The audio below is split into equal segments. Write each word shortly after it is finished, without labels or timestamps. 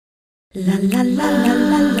La la la la la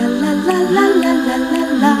la la la la la la la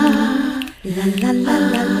la. La la la la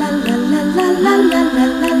la la la la la la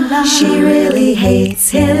la la. She really hates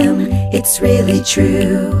him, it's really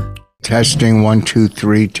true. Testing 1 2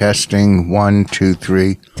 3. Testing 1 2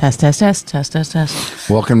 3. Test.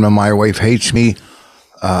 Welcome to My Wife Hates Me.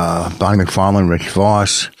 Bonnie McFarlane, Rich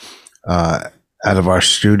Voss. Out of our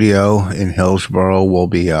studio in Hillsborough, we'll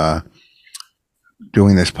be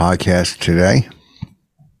doing this podcast today,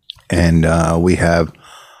 and we have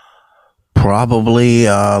probably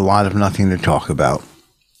a lot of nothing to talk about.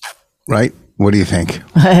 Right? What do you think?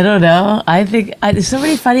 I don't know. I think so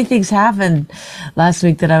many funny things happened last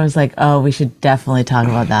week that I was like, oh, we should definitely talk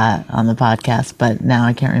about that on the podcast. But now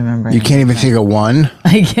I can't remember. You can't even think of one?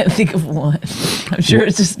 I can't think of one. I'm sure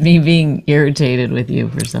it's just me being irritated with you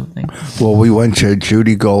for something. Well, we went to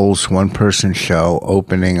Judy Gold's one-person show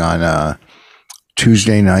opening on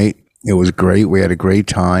Tuesday night. It was great. We had a great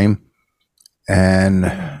time. And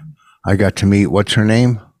I got to meet, what's her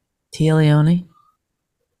name? Tia Leone.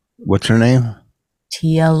 What's her name?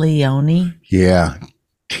 Tia Leone. Yeah,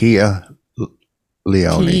 Tia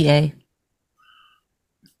Leone. T-E-A.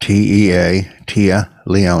 T-E-A, Tia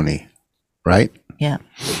Leone, right? Yeah.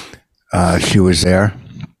 She was there,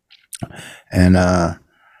 and I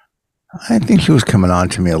think she was coming on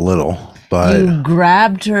to me a little, but You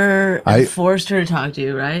grabbed her and forced her to talk to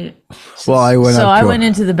you, right? well, I went. So up I to went her.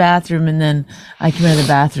 into the bathroom, and then I came out of the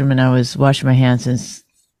bathroom, and I was washing my hands since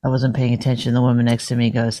I wasn't paying attention. The woman next to me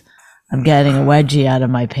goes, I'm getting a wedgie out of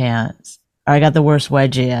my pants. I got the worst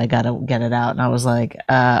wedgie. I got to get it out. And I was like,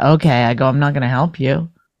 okay. I go, I'm not going to help you.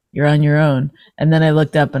 You're on your own. And then I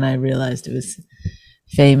looked up and I realized it was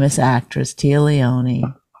famous actress Tia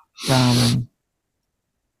Leone from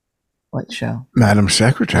what show? Madam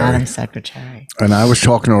Secretary. Madam Secretary. And I was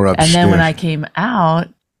talking to her upstairs. And then when I came out,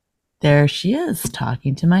 there she is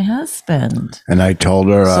talking to my husband. and I told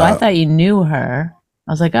her, So I thought you knew her.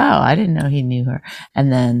 I was like, oh, I didn't know he knew her.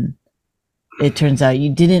 And then it turns out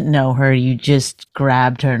you didn't know her. You just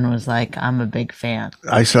grabbed her and was like, I'm a big fan.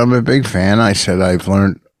 I said, I'm a big fan. I said, I've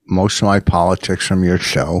learned most of my politics from your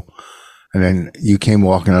show. And then you came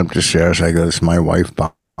walking up the stairs. I go, this is my wife,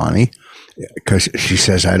 Bonnie. Because she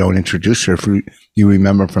says I don't introduce her. If you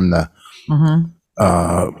remember from the... No,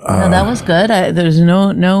 that was good. There's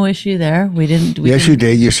no issue there. We didn't. Yes, you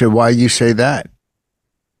did. You said, why you say that?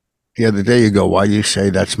 The other day you go, why you say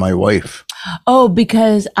that's my wife? Oh,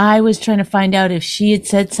 because I was trying to find out if she had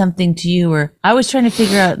said something to you, or I was trying to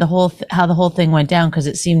figure out how the whole thing went down, because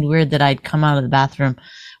it seemed weird that I'd come out of the bathroom,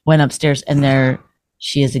 went upstairs, and there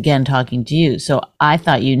she is again talking to you. So I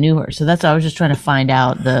thought you knew her. So that's why I was just trying to find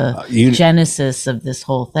out the genesis of this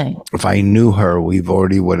whole thing. If I knew her, we've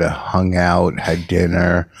already would have hung out, had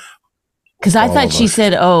dinner. Because I thought she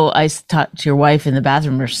said, oh, I talked to your wife in the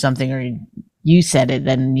bathroom or something, or you said it,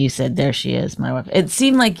 then you said, there she is, my wife. It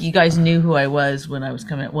seemed like you guys knew who I was when I was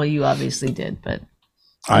coming. Well, you obviously did, but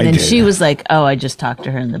I then did. she was like, oh, I just talked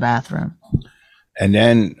to her in the bathroom. And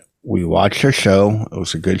then we watched her show. It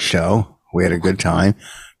was a good show. We had a good time.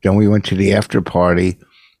 Then we went to the after party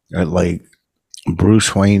at like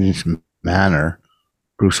Bruce Wayne Manor.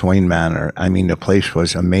 I mean, the place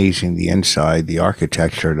was amazing. The inside, the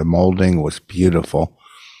architecture, the molding was beautiful.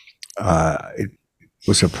 It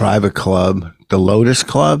was a private club, the Lotus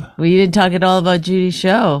Club. Well, you didn't talk at all about Judy's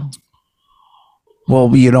show.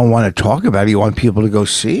 Well, you don't want to talk about it. You want people to go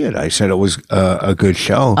see it. I said it was a good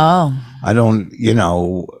show. Oh. I don't, Judy's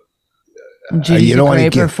you don't a want to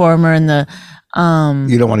great performer in the...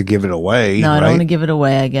 you don't want to give it away. No, I right? don't want to give it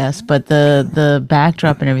away, I guess. But the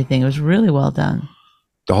backdrop and everything, it was really well done.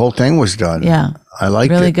 The whole thing was done. Yeah. I liked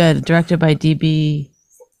really it. good. Directed by D.B.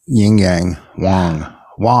 Yin Yang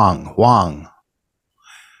Wang.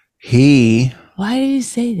 He... Why did you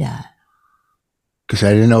say that? Because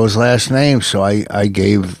I didn't know his last name, so I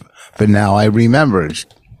gave... But now I remember. It's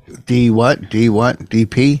D what?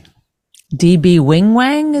 DP? D.B. Wing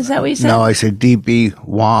Wang? Is that what you said? No, I said D.B.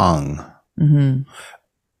 Wang. Mm-hmm.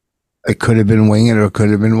 It could have been Wing or it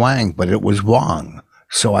could have been Wang, but it was Wang.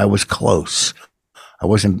 So I was close. I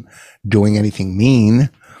wasn't doing anything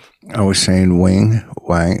mean. I was saying Wang,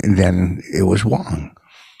 and then it was Wang.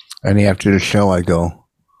 And after the show, I go,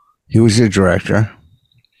 he was the director.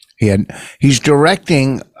 He's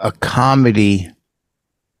directing a comedy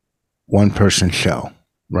one-person show,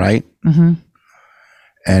 right? Mm-hmm.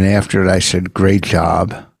 And after it, I said, great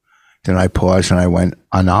job. Then I paused and I went,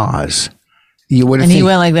 on Oz. You would have And he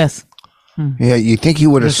went like this. Yeah, you think he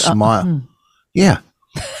would have smiled. Yeah.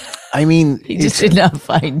 I mean, He just did not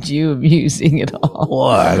find you amusing at all.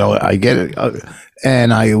 well, I get it.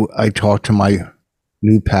 And I talked to my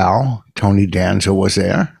new pal, Tony Danza was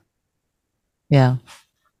there. Yeah.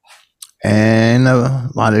 and a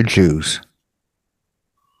lot of Jews.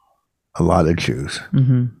 A lot of Jews.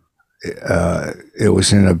 Mm-hmm. It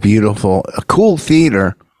was in a cool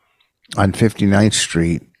theater on 59th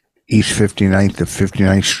Street, East 59th to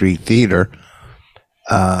 59th Street Theater.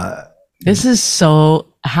 This is so.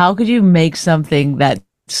 How could you make something that's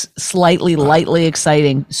slightly, lightly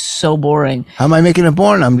exciting so boring? How am I making it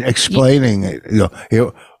boring? I'm explaining it.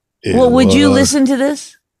 Well, would you listen to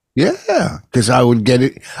this? Yeah, because I would get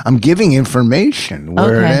it. I'm giving information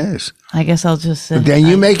where Okay. it is. I guess I'll just. But then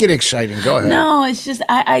you make it exciting. Go ahead. No, it's just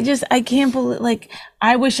I can't believe. Like,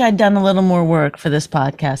 I wish I'd done a little more work for this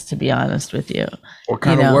podcast. To be honest with you, What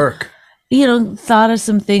kind of work? Thought of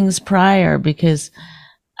some things prior, because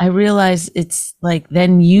I realize it's like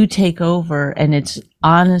then you take over, and it's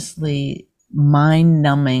honestly mind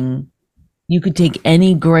numbing. You could take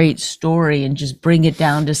any great story and just bring it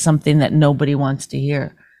down to something that nobody wants to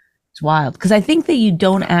hear. It's wild, because I think that you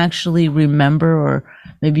don't actually remember, or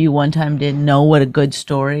maybe you one time didn't know what a good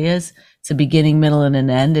story is. It's a beginning, middle, and an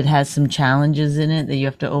end. It has some challenges in it that you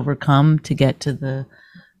have to overcome to get to the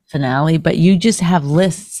finale, but you just have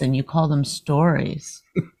lists and you call them stories.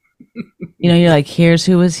 You're like, here's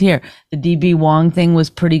who was here. The DB Wong thing was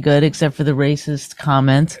pretty good, except for the racist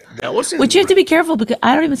comments. That wasn't. Which you have to be careful, because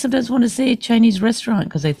I don't even sometimes want to say Chinese restaurant,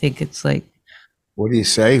 because I think it's like, What do you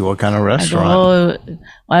say? What kind of restaurant?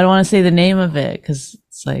 I don't want to say the name of it, because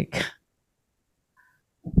it's like.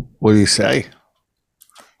 What do you say?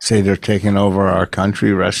 Say they're taking over our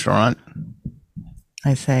country restaurant?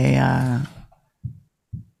 I say,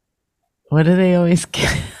 what do they always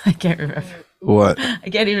get? I can't remember. What? I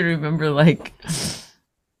can't even remember, like,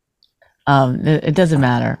 it doesn't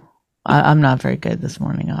matter. I'm not very good this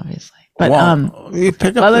morning, obviously. But you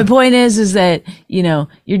pick up but my point is that,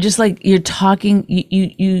 you're just like, you're talking,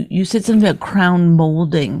 you said something about crown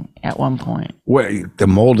molding at one point. The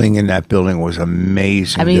molding in that building was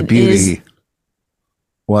amazing. I mean, the beauty.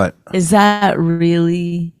 What? Is that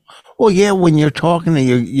really? Well, yeah, when you're talking,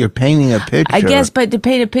 you're painting a picture. I guess, but to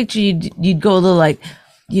paint a picture, you'd go to, like,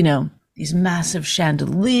 these massive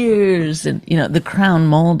chandeliers and, the crown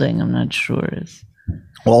molding, I'm not sure is.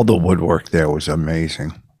 All the woodwork there was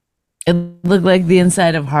amazing. It looked like the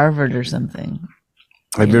inside of Harvard or something.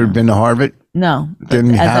 Have you ever been to Harvard? No,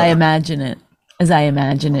 I imagine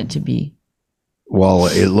it to be. Well,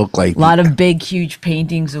 it looked like A lot of big, huge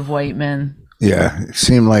paintings of white men. Yeah, it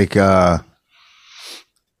seemed like it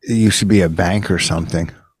used to be a bank or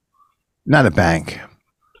something. Not a bank,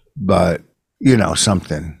 but,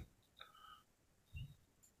 something.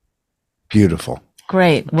 Beautiful.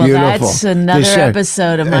 Great. Well, Beautiful. that's another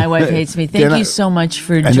episode of My Wife Hates Me. Thank you so much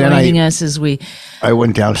for joining us as we I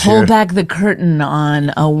went downstairs. pull back the curtain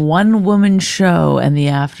on a one-woman show and the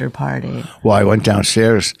after party. Well, I went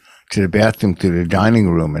downstairs to the bathroom, to the dining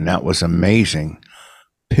room, and that was amazing.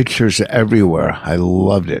 Pictures everywhere. I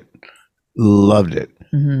loved it. Loved it.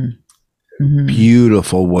 Mm-hmm. Mm-hmm.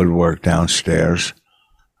 Beautiful woodwork downstairs.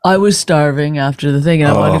 I was starving after the thing, and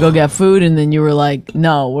I wanted to go get food, and then you were like,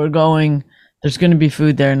 no, we're going, there's going to be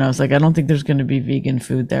food there. And I was like, I don't think there's going to be vegan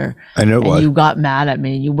food there. I know what. You got mad at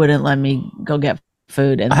me. You wouldn't let me go get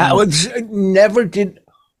food. And I never did.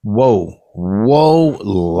 Whoa,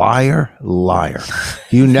 liar.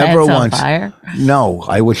 You never once. Fire? No,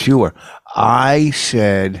 I wish you were. I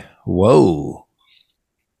said, whoa.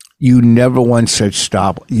 You never once said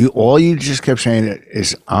stop. All you just kept saying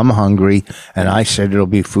is, I'm hungry, and I said it'll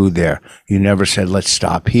be food there. You never said, let's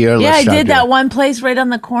stop here. Yeah, I did that one place right on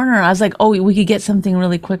the corner. I was like, oh, we could get something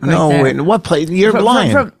really quick right there. No, wait, what place? You're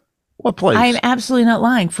lying. What place? I'm absolutely not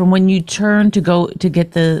lying. From when you turned to go to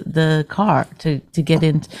get the car, to get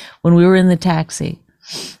in, when we were in the taxi.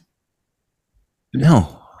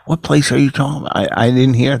 No. What place are you talking about? I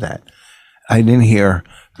didn't hear that. I didn't hear.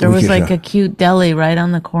 There was like a cute deli right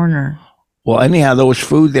on the corner. Well, anyhow, there was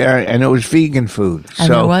food there, and it was vegan food.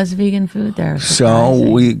 And there was vegan food there. So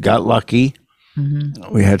we got lucky.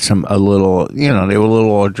 Mm-hmm. We had a little, they were little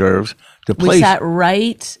hors d'oeuvres. We sat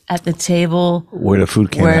right at the table where the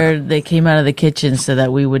food came out. They came out of the kitchen, so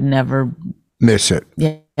that we would never miss it.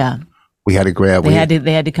 Yeah. We had to grab. They had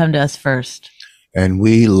to come to us first. And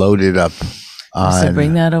we loaded up on. So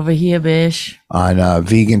bring that over here, bish. On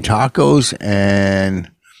vegan tacos and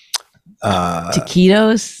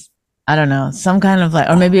taquitos. I don't know, some kind of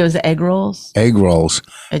or maybe it was egg rolls. Egg rolls.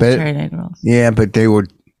 Vegetarian egg rolls. Yeah, but they were.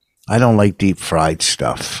 I don't like deep fried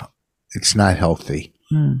stuff. It's not healthy.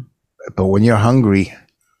 But when you're hungry,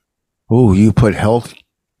 you put health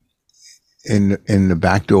in the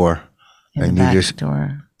back door,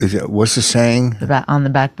 door. What's the saying? On the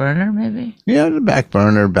back burner, maybe. Yeah, the back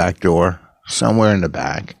burner, back door, somewhere in the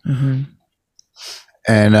back. Mm-hmm.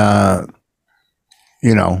 And,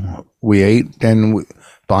 we ate. Then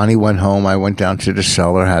Bonnie went home. I went down to the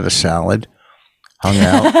cellar, had a salad, hung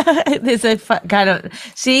out. There's a kind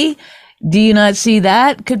of, see, do you not see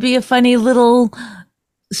that? Could be a funny little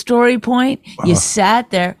story point. You sat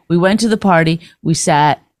there. We went to the party. We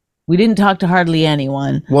sat. We didn't talk to hardly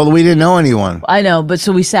anyone. Well, we didn't know anyone. I know, but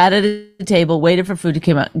so we sat at a table, waited for food to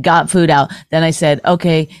come out, got food out. Then I said,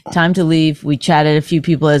 okay, time to leave. We chatted a few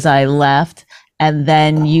people as I left. And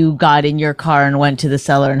then you got in your car and went to the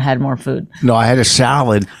cellar and had more food. No, I had a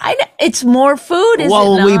salad. I know, it's more food, is it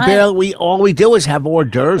not? All we did was have hors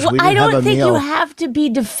d'oeuvres. Well, We didn't I don't have a think meal. you have to be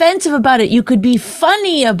defensive about it. You could be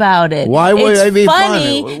funny about it. Why would I be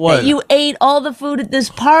funny? funny? What? That you ate all the food at this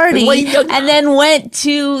party and then went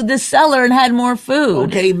to the cellar and had more food.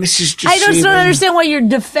 Okay, Mrs. I just don't understand why you're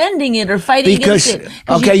defending it or fighting against it.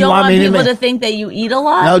 Because you don't want people to think that you eat a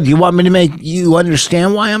lot. No, do you want me to make you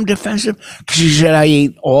understand why I'm defensive? Because you said I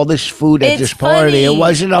ate all this food at this party. funny. It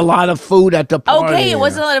wasn't a lot of food at the party. Okay, it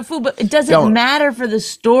wasn't a lot of food, but it doesn't matter for the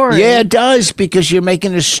story. Yeah, it does, because you're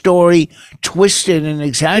making the story twisted and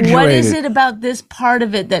exaggerated. What is it about this part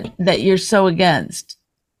of it that you're so against?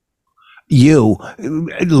 You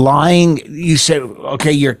lying. You said,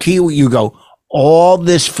 okay, your key. You go, all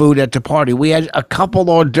this food at the party. We had a couple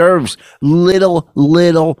hors d'oeuvres, little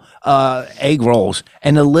egg rolls,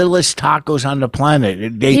 and the littlest tacos on the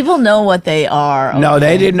planet. People know what they are. No,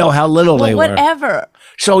 they didn't know how little they were. Whatever.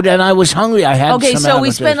 So then I was hungry. I had Okay, some so we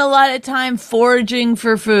appetizers. spent a lot of time foraging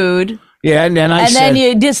for food. Yeah, and then then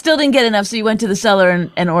you still didn't get enough, so you went to the cellar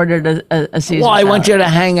and ordered a Caesar well, I salad. went there to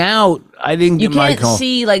hang out. I didn't You get my can't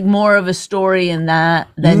see like more of a story in that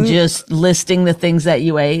than just listing the things that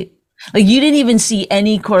you ate. Like you didn't even see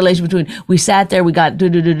any correlation between we sat there, we got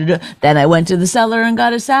then I went to the cellar and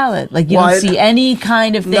got a salad. Like you don't see any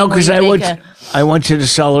kind of thing. No, because I went to the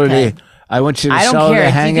cellar I went to the I don't cellar care. to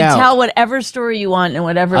You hang can out. tell whatever story you want in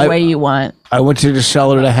whatever way you want. I went to the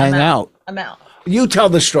cellar to hang out. I'm out. You tell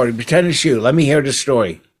the story. Pretend it's you. Let me hear the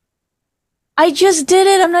story. I just did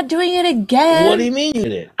it. I'm not doing it again. What do you mean you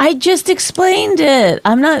did it? I just explained it.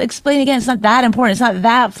 I'm not explaining again. It's not that important. It's not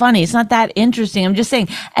that funny. It's not that interesting. I'm just saying,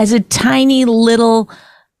 as a tiny little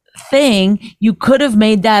thing, you could have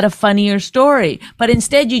made that a funnier story. But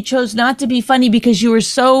instead, you chose not to be funny because you were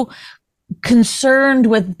so concerned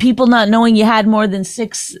with people not knowing you had more than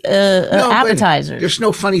 6 appetizers. There's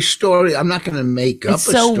no funny story. I'm not going to make up It's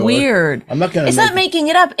a so story. weird. I'm not going to It's not making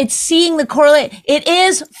it up. It's seeing the correlate. It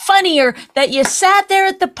is funnier that you sat there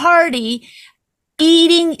at the party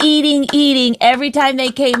eating. Every time they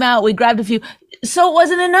came out, we grabbed a few. So it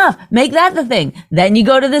wasn't enough. Make that the thing. Then you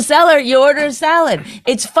go to the cellar, you order a salad.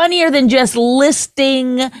 It's funnier than just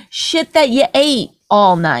listing shit that you ate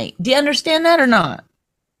all night. Do you understand that or not?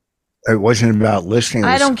 It wasn't about listening.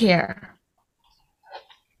 I don't care.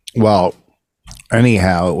 Well,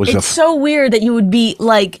 anyhow, it was It's so weird that you would be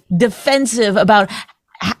like defensive about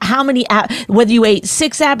how many, whether you ate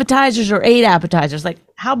 6 appetizers or 8 appetizers. Like,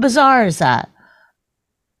 how bizarre is that?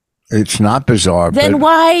 It's not bizarre. Then but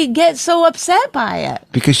why get so upset by it?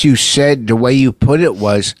 because you said the way you put it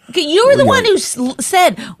was. Okay, you were the one who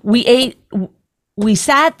said we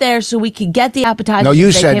sat there so we could get the appetizers. No, you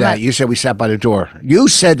They said came that. out. You said we sat by the door. You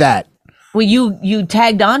said that. Well, you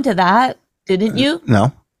tagged on to that, didn't you?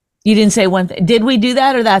 No, You didn't say one thing. Did we do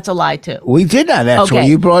that, or that's a lie too? we did that. That's what Okay.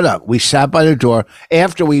 you brought up. We sat by the door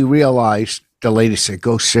after we realized the lady said,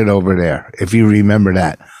 "Go sit over there." If you remember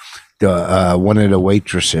that, the one of the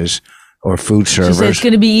waitresses or food She said servers, it's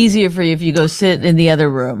going to be easier for you if you go sit in the other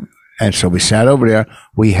room. and so we sat over there.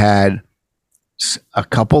 We had a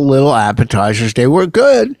couple little appetizers. They were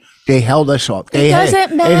good. They held us off. It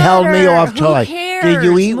doesn't matter. It held me off Who till Did you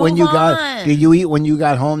cares? eat when Move you on. got? Did you eat when you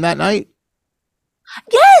got home that night?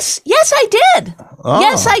 Yes, I did. Oh.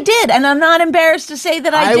 Yes, I did. And I'm not embarrassed to say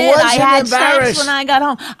that I I did. wasn't I had snacks embarrassed. when I got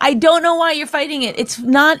home. I don't know why you're fighting it. It's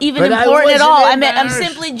not even But I important at wasn't all. I'm embarrassed.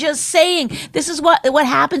 simply just saying this is what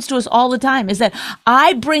happens to us all the time is that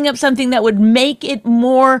I bring up something that would make it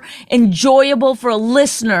more enjoyable for a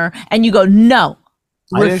listener and you go, no,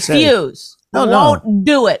 I didn't say- refuse. No, I no. won't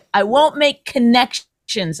do it. I won't make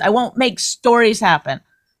connections. I won't make stories happen.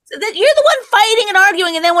 So that you're the one fighting and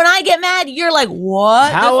arguing, and then when I get mad, you're like,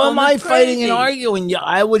 "What? How This am I woman's fighting and crazy." arguing? Yeah,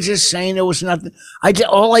 I was just saying there was nothing.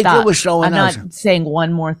 All I did Stop. was throw I'm an not saying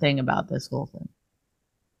one more thing about this whole thing.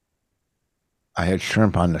 I had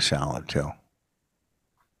shrimp on the salad too.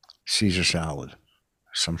 Caesar salad,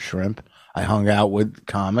 some shrimp. I hung out with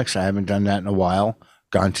comics. I haven't done that in a while.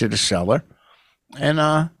 Gone to the cellar,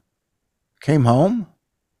 and came home,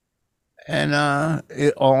 and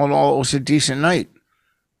all in all, it was a decent night.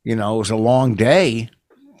 You know, it was a long day,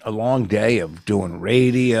 a long day of doing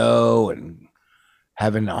radio and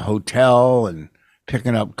having a hotel and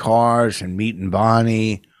picking up cars and meeting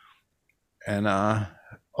Bonnie. And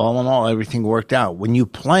all in all, everything worked out. When you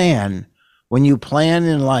plan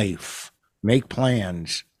in life, make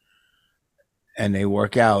plans, and they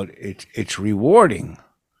work out, it's rewarding,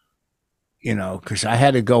 because I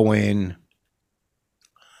had to go in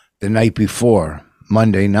the night before,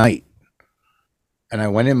 Monday night. And I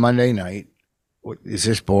went in Monday night. Is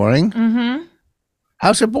this boring? Mm-hmm.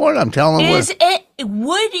 How's it boring? I'm telling you.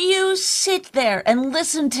 Would you sit there and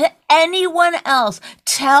listen to anyone else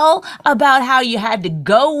tell about how you had to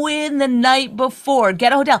go in the night before,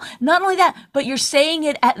 get a hotel? Not only that, but you're saying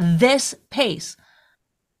it at this pace.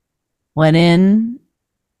 Went in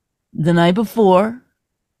the night before,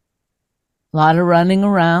 a lot of running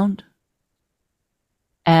around,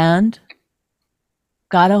 and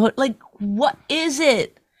got a hotel. Like, what is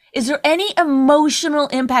it? Is there any emotional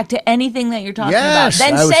impact to anything that you're talking about?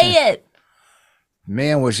 Then say it.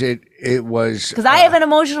 Man, was it was... Because I have an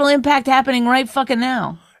emotional impact happening right fucking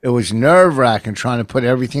now. It was nerve-wracking trying to put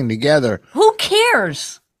everything together. Who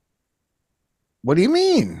cares? What do you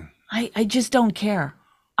mean? I just don't care.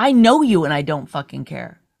 I know you and I don't fucking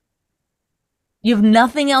care. You have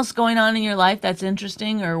nothing else going on in your life that's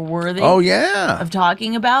interesting or worthy of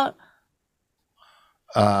talking about?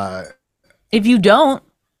 If you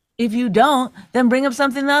don't, then bring up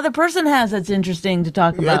something the other person has that's interesting to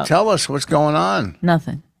talk about. Tell us what's going on.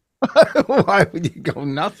 Nothing. Why would you go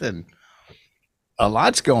nothing? A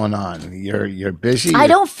lot's going on. You're busy. I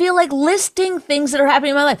don't feel like listing things that are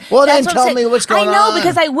happening in my life. Well, then tell me what's going on. I know,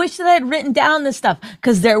 because I wish that I had written down this stuff,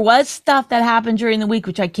 because there was stuff that happened during the week,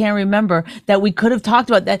 which I can't remember, that we could have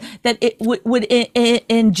talked about, that it would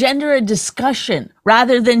engender a discussion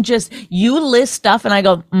rather than just you list stuff and I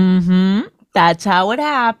go, mm-hmm. That's how it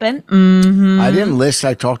happened. Mm-hmm. I didn't list.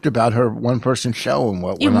 I talked about her one-person show and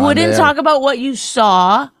what you went on wouldn't there. Talk about what you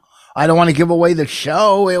saw. I don't want to give away the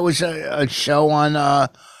show. It was a show on,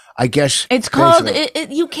 I guess. It's called,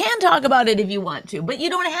 you can talk about it if you want to, but you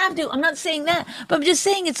don't have to. I'm not saying that. But I'm just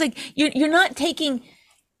saying it's like you're not taking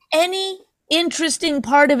any interesting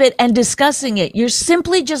part of it and discussing it. You're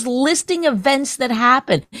simply just listing events that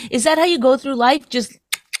happen. Is that how you go through life? Just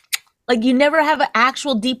like you never have an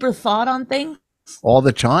actual deeper thought on things? All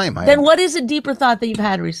the time. Then what is a deeper thought that you've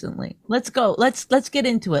had recently? Let's go. Let's get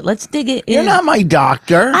into it. Let's dig it in. You're not my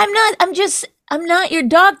doctor. I'm not your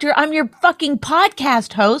doctor. I'm your fucking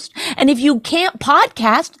podcast host. And if you can't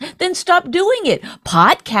podcast, then stop doing it.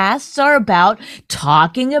 Podcasts are about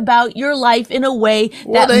talking about your life in a way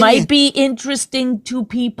that might be interesting to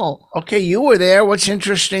people. Okay, you were there. What's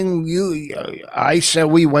interesting? I said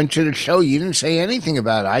we went to the show. You didn't say anything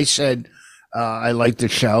about it. I said I liked the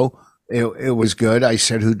show. It was good. I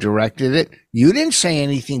said who directed it. You didn't say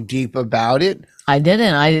anything deep about it. I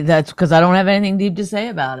didn't. That's because I don't have anything deep to say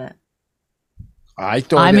about it. I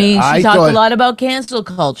thought. She talked a lot about cancel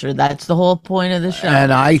culture. That's the whole point of the show.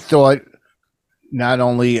 And I thought not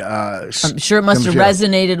only. I'm sure it must have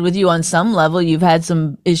resonated with you on some level. You've had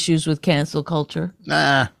some issues with cancel culture.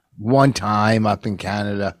 One time up in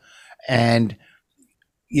Canada, and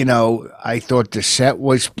I thought the set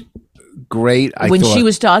was great. When she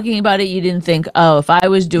was talking about it, you didn't think, oh, if I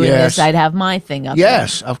was doing this, I'd have my thing up there.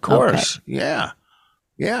 Yes, of course. Okay.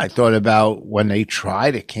 Yeah. I thought about when they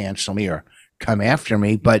try to cancel me or come after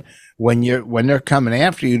me, but when they're coming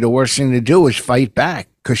after you, the worst thing to do is fight back,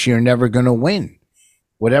 because you're never going to win.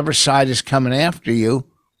 Whatever side is coming after you,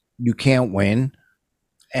 you can't win.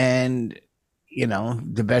 And,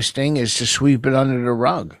 the best thing is to sweep it under the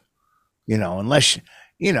rug, unless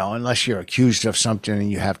you're accused of something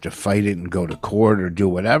and you have to fight it and go to court or do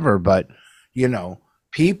whatever. But,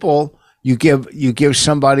 people, you give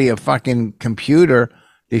somebody a fucking computer,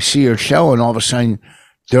 they see your show, and all of a sudden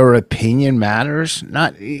their opinion matters.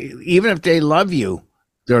 Not even if they love you,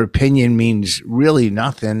 their opinion means really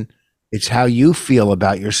nothing. It's how you feel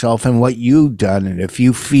about yourself and what you've done. And if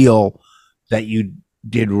you feel that you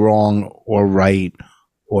did wrong or right,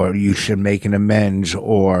 or you should make an amends,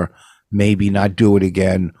 or maybe not do it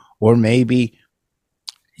again, or maybe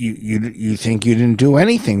you think you didn't do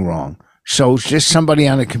anything wrong. So it's just somebody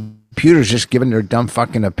on a computer is just giving their dumb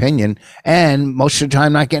fucking opinion, and most of the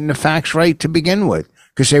time not getting the facts right to begin with,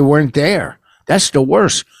 because they weren't there. That's the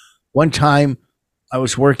worst. One time I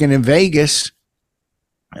was working in Vegas,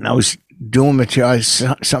 and I was doing material,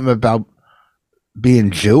 something about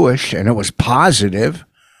being Jewish, and it was positive.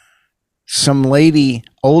 Some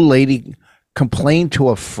old lady complained to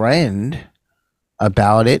a friend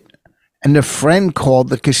about it, and the friend called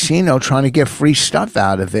the casino trying to get free stuff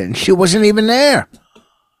out of it, and she wasn't even there.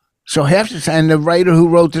 So half the time, the writer who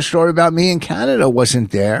wrote the story about me in Canada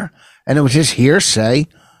wasn't there, and it was just hearsay.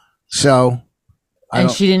 So And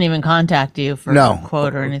she didn't even contact you for no a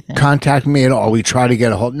quote or anything. contact me at all. We tried to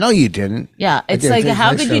get a hold. No, you didn't. Yeah, it's like,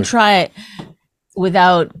 how could you try it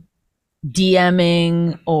without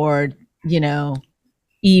DMing or,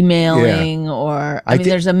 emailing or, I mean,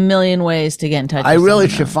 there's a million ways to get in touch with I really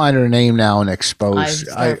should someone find her name now and now. I expose.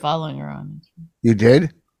 started following her on. You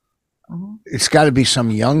did? Mhm. It's got to be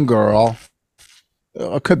some young girl.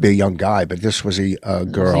 It could be a young guy, but this was a It was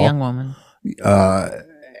girl. a young woman.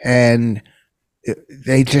 And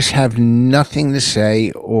they just have nothing to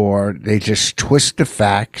say, or they just twist the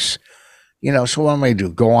facts. So what am I going to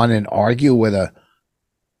do? Go on and argue with a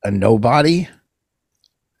nobody?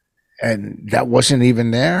 And that wasn't even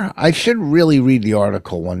there. I should really read the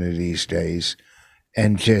article one of these days,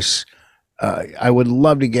 and just I would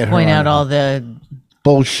love to get her Point on out all the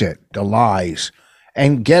bullshit, the lies,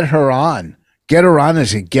 and get her on. Get her on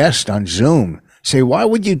as a guest on Zoom. Say, why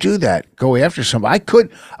would you do that? Go after somebody. I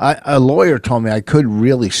could. A lawyer told me I could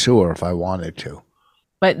really sue her if I wanted to.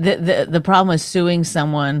 But the problem with suing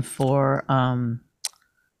someone for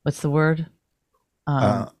what's the word?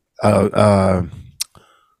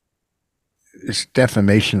 It's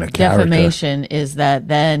defamation of character. Defamation is that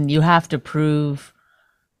then you have to prove.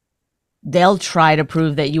 They'll try to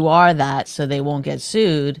prove that you are that, so they won't get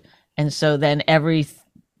sued, and so then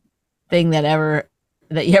everything that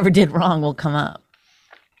you ever did wrong will come up.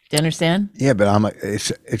 Do you understand? Yeah, but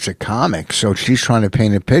it's a comic, so she's trying to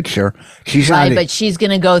paint a picture. She's right, but she's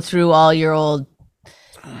going to go through all your old.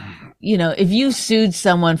 If you sued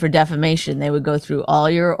someone for defamation, they would go through all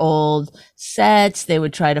your old sets. They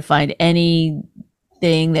would try to find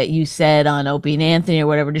anything that you said on Opie and Anthony or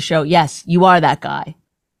whatever to show, yes, you are that guy.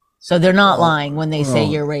 So they're not lying when they say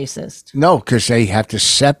you're racist. No, because they have to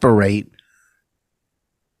separate.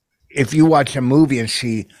 If you watch a movie and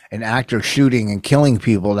see an actor shooting and killing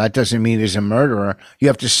people, that doesn't mean he's a murderer. You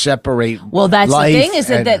have to separate. Well, that's the thing, is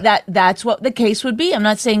and, that's what the case would be. I'm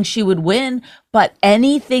not saying she would win, but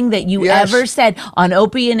anything that you Yes. ever said on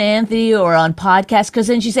Opie and Anthony or on podcasts, because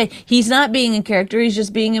then she say he's not being in character, he's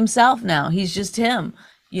just being himself now. He's just him.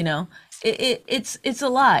 It's a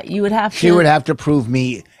lie. You would have to. She would have to prove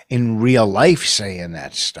me in real life saying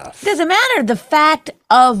that stuff. Doesn't matter. The fact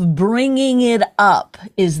of bringing it up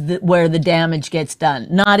is where the damage gets done,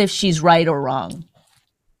 not if she's right or wrong.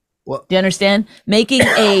 Well, do you understand? Making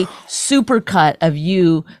a supercut of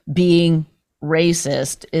you being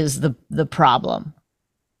racist is the problem.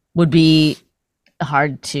 Would be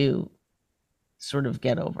hard to sort of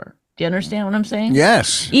get over. Do you understand what I'm saying?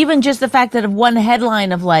 Yes. Even just the fact that of one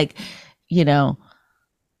headline of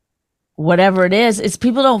whatever it is, it's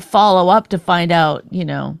people don't follow up to find out,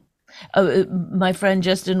 my friend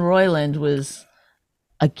Justin Roiland was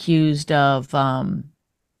accused of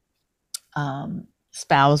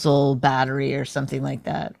spousal battery or something like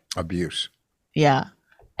that. Abuse. Yeah.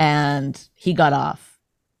 And he got off.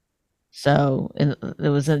 So it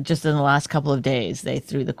was just in the last couple of days, they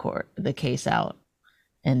threw the case out.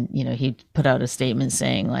 And, he put out a statement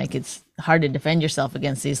saying it's hard to defend yourself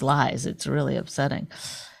against these lies. It's really upsetting.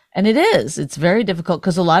 And it is. It's very difficult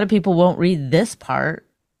because a lot of people won't read this part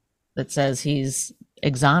that says he's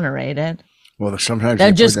exonerated. Well, sometimes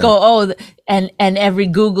they'll just go, and every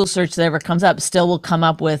Google search that ever comes up still will come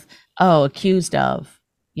up with, accused of.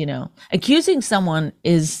 Accusing someone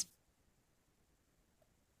is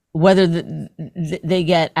whether they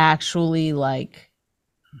get actually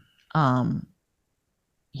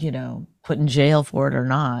put in jail for it or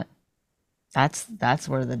not. That's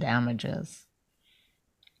where the damage is.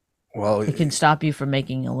 Well, it can stop you from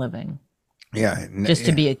making a living. Yeah. Just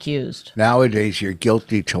to be accused. Nowadays, you're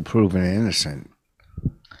guilty till proven innocent.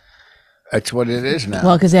 That's what it is now.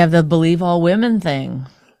 Well, because they have the believe all women thing.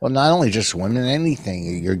 Well, not only just women,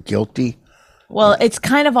 anything. You're guilty. Well, it's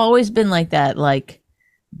kind of always been like that.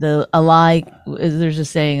 A lie, there's a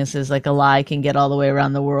saying that says a lie can get all the way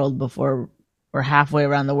around the world or halfway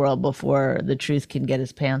around the world before the truth can get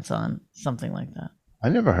his pants on. Something like that. I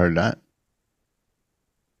never heard that.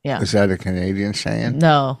 Yeah. Is that a Canadian saying?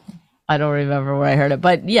 No, I don't remember where I heard it.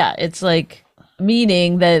 But yeah, it's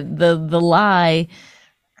meaning that the lie,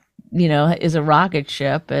 is a rocket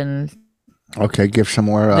ship, and okay, give some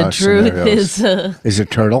more. The truth scenarios. Is a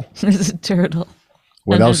turtle. Is a turtle.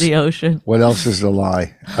 What under else? The ocean. What else is a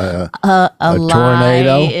lie? A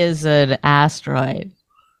tornado lie is an asteroid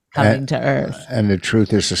coming to Earth, and the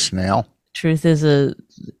truth is a snail. Truth is a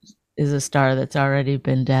star that's already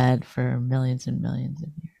been dead for millions and millions of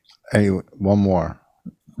years. Anyway, one more.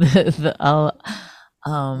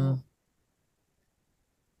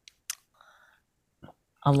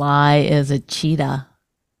 A lie is a cheetah,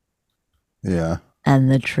 Yeah.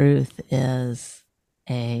 and the truth is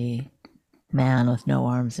a man with no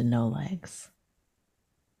arms and no legs.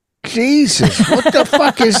 Jesus, what the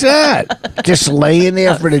fuck is that? Just laying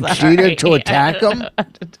there for the cheetah to attack him?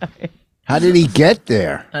 How did he get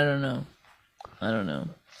there? I don't know.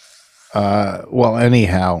 Well,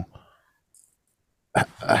 anyhow,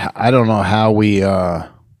 I don't know how we,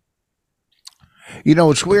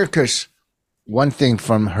 it's weird because one thing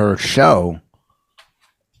from her show,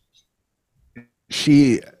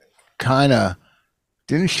 she kind of,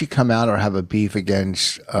 didn't she come out or have a beef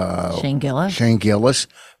against Shane Gillis? Shane Gillis?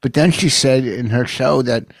 But then she said in her show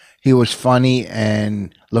that he was funny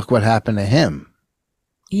and look what happened to him.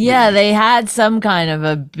 Yeah, they had some kind of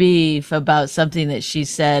a beef about something that she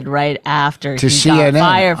said right after To he CNN, got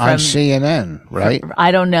fired from on CNN, right?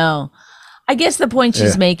 I don't know. I guess the point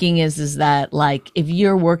she's making is that, like, if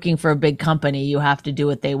you're working for a big company, you have to do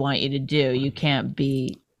what they want you to do. You can't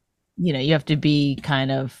be, you have to be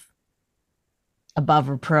kind of above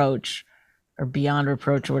reproach or beyond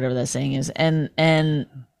reproach or whatever that saying is. And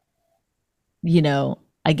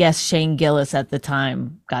I guess Shane Gillis at the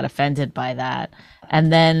time got offended by that.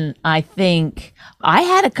 And then I think I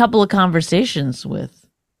had a couple of conversations with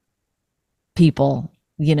people,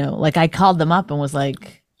 like I called them up and was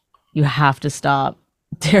like, you have to stop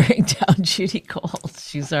tearing down Judy Gold.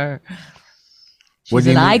 She's an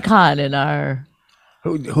icon in our...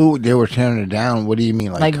 Who they were tearing it down? What do you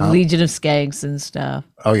mean? Like Legion of Skanks and stuff.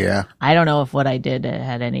 Oh, yeah. I don't know if what I did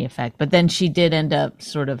had any effect, but then she did end up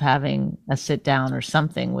sort of having a sit down or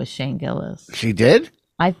something with Shane Gillis. She did?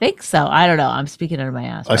 I think so. I don't know. I'm speaking out of my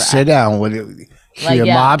ass. A sit down? She a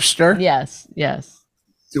mobster? Yes.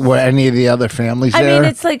 Were any of the other families there? I mean,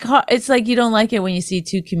 it's like you don't like it when you see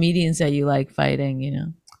two comedians that you like fighting,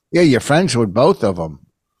 Yeah, you're friends with both of them.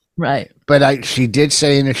 Right. But she did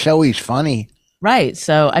say in the show he's funny. Right.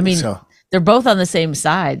 So, I mean, they're both on the same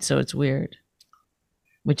side, so it's weird.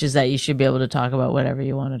 Which is that you should be able to talk about whatever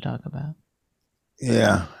you want to talk about.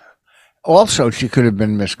 Yeah. Also, she could have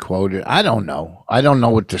been misquoted. I don't know. I don't know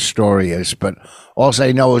what the story is, but all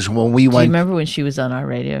I know is when we went... Do you remember when she was on our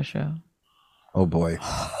radio show? Oh, boy.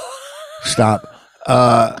 Stop.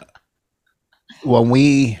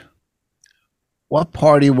 What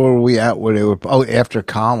party were we at where they were... Oh, after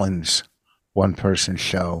Collins' one-person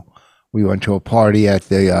show. We went to a party at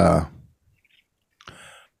the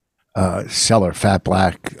Cellar, Fat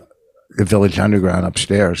Black, the Village Underground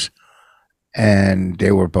upstairs. And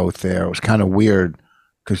they were both there. It was kind of weird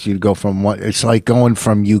because you'd go from it's like going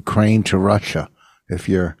from Ukraine to Russia. If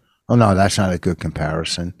you're, oh no, that's not a good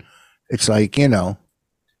comparison. It's like,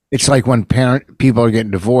 it's like when people are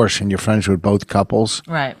getting divorced and you're friends with both couples.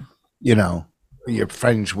 Right. You're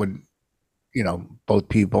friends with, both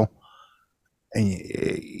people. And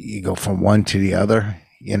you go from one to the other,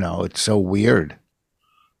 it's so weird.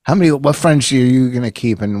 What friends are you going to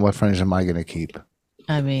keep and what friends am I going to keep?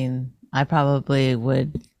 I mean, I probably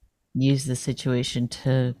would use the situation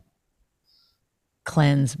to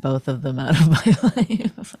cleanse both of them out of my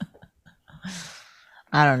life.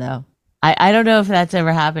 I don't know. I don't know if that's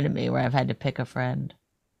ever happened to me where I've had to pick a friend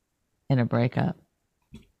in a breakup.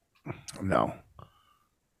 No.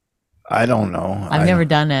 I don't know. I've never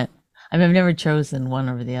done it. I've never chosen one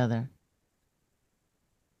over the other.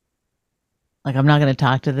 Like, I'm not going to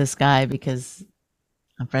talk to this guy because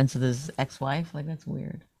I'm friends with his ex-wife. Like, that's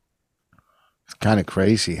weird. It's kind of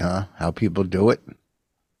crazy, huh? How people do it.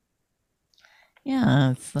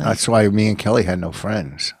 Yeah. That's why me and Kelly had no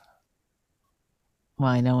friends.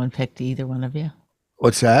 Why no one picked either one of you?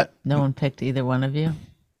 What's that? No one picked either one of you?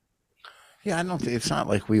 Yeah, I don't think it's not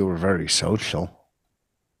like we were very social.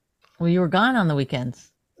 Well, you were gone on the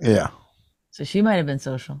weekends. Yeah. So she might have been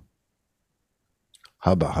social.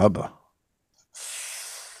 Hubba.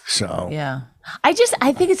 So. Yeah. I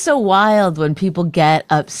think it's so wild when people get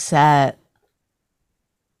upset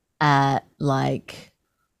at, like,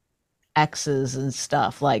 exes and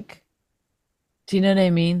stuff. Like, do you know what I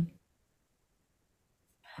mean?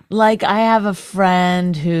 Like, I have a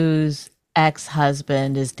friend whose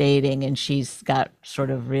ex-husband is dating and she's got sort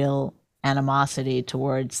of real animosity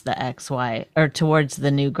towards the ex-wife or towards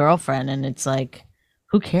the new girlfriend. And it's like,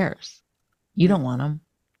 who cares? You don't want him.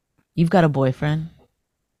 You've got a boyfriend.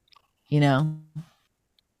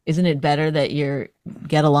 Isn't it better that you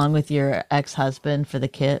get along with your ex-husband for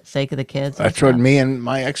the sake of the kids? That's what me and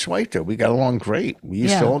my ex-wife did. We got along great. We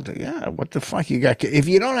used to all do, what the fuck? If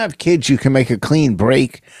you don't have kids, you can make a clean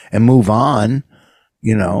break and move on,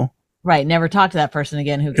 Right. Never talk to that person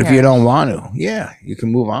again. Who cares? If you don't want to, yeah, you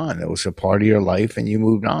can move on. It was a part of your life and you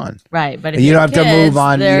moved on. Right. But if And you you don't have to move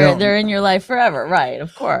on. They're in your life forever. Right.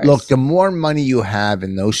 Of course. Look, the more money you have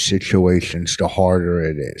in those situations, the harder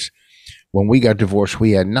it is. When we got divorced,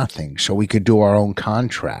 we had nothing. So we could do our own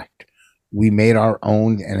contract. We made our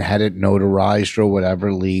own and had it notarized or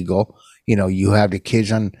whatever, legal. You know, you have the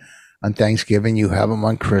kids on Thanksgiving, you have them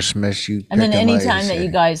on Christmas. And then anytime that you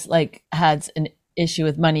guys like had an issue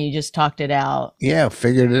with money, you just talked it out. Yeah,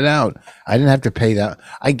 figured it out. I didn't have to pay that.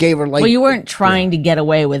 I gave her like. Well, you weren't trying to get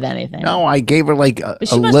away with anything. No, I gave her like but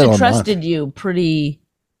she must have trusted you pretty.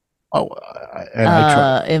 Oh,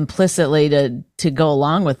 and implicitly to go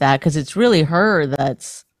along with that, because it's really her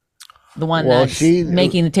that's the one that's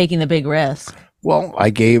taking the big risk. Well,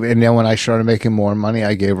 and then when I started making more money,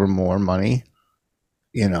 I gave her more money.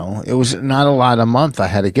 You know, it was not a lot a month I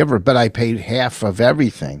had to give her, but I paid half of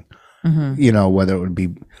everything. Mm-hmm. You know, whether it would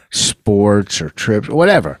be sports or trips,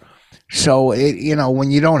 whatever. So when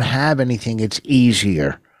you don't have anything, it's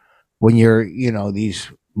easier. When you're, these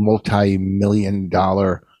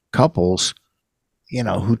multi-million-dollar couples,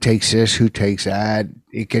 who takes this, who takes that,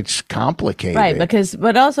 it gets complicated. Right,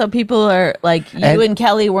 but also people are like, you and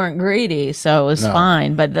Kelly weren't greedy, so it was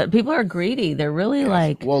fine. But people are greedy. They're really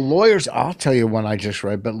well, lawyers, I'll tell you one I just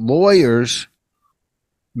read, but lawyers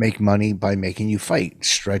make money by making you fight,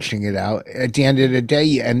 stretching it out. At the end of the day,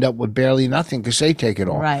 you end up with barely nothing because they take it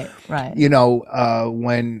all. Right.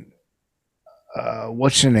 When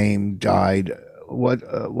what's her name died? What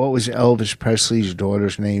was Elvis Presley's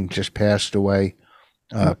daughter's name? Just passed away.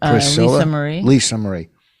 Priscilla. Lisa Marie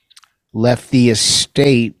left the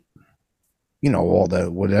estate. All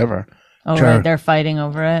the whatever. Oh, right. They're fighting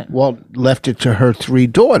over it. Well, left it to her 3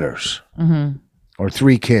 daughters. Mm-hmm. Or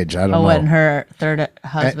 3 kids. I don't know. Oh, and her third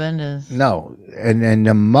husband is. No, and then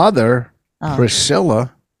the mother,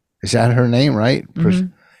 Priscilla, is that her name, right? Mm-hmm.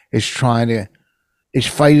 Is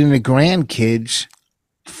fighting the grandkids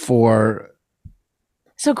for.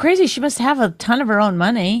 So crazy. She must have a ton of her own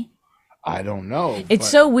money. I don't know. It's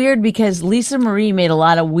so weird because Lisa Marie made a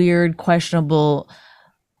lot of weird, questionable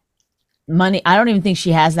money. I don't even think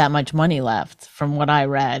she has that much money left from what I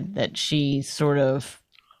read, that she sort of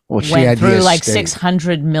went through like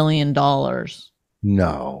 $600 million.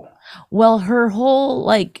 No. Well, her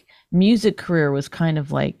whole music career was kind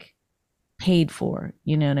of paid for.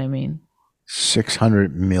 You know what I mean?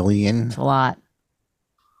 600 million? It's a lot.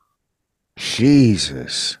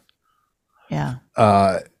 Jesus. Yeah.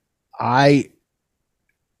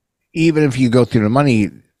 Even if you go through the money,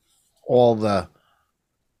 all the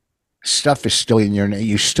stuff is still in your name.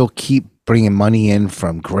 You still keep bringing money in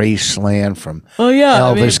from Graceland, from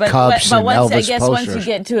Elvis cups and Elvis posters. Once you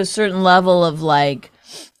get to a certain level of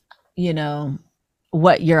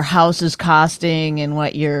what your house is costing and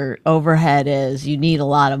what your overhead is, you need a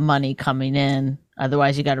lot of money coming in.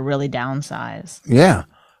 Otherwise, you got to really downsize. Yeah.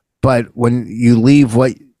 But when you leave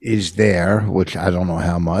what is there, which I don't know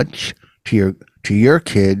how much, to your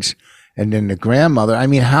kids, and then the grandmother. I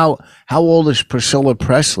mean, how old is Priscilla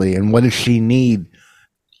Presley, and what does she need?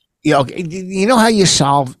 You know how you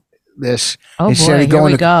solve this? Instead of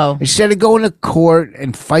going to court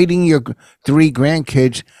and fighting your 3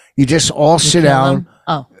 grandkids, you just all sit down.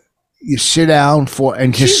 Oh. You sit down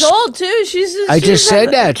she's old too. I just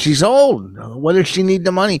said that. She's old. What does she need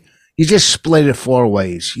the money? You just split it 4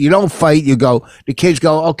 ways. You don't fight. The kids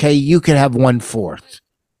go, okay, you can have 1/4.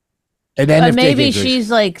 And then but maybe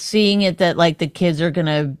she's seeing it that the kids are going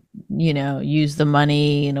to, use the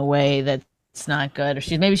money in a way that's not good.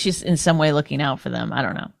 Or maybe she's in some way looking out for them. I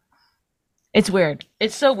don't know. It's weird.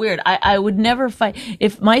 It's so weird. I would never fight.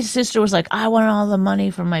 If my sister was like, I want all the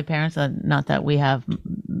money from my parents, not that we have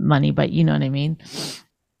money, but you know what I mean?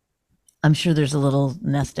 I'm sure there's a little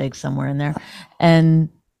nest egg somewhere in there. And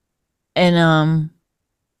I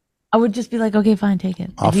would just be like, okay, fine, take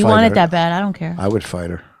it. If you want it that bad, I don't care. I would fight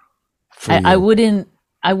her. I wouldn't.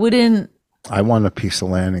 I want a piece of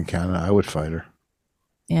land in Canada. I would fight her.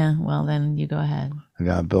 Yeah, well, then you go ahead. I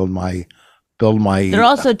gotta build my. They're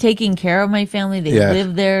also taking care of my family. They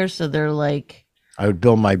live there, so they're I would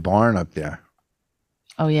build my barn up there.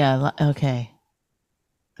 Oh yeah, okay.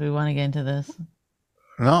 Do we want to get into this?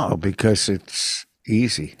 No, because it's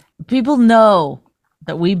easy. People know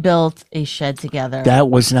that we built a shed together.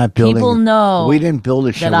 That was not building. People know we didn't build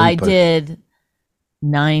a shed. That I did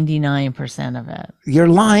 99% of it. You're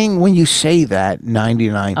lying when you say that.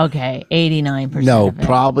 99. Okay, 89%. No, of it.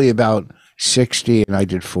 Probably about 60, and I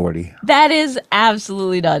did 40. That is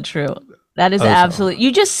absolutely not true. That is absolute.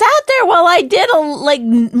 You just sat there while I did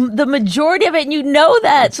the majority of it, and you know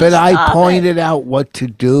that. So but I stop pointed it. out what to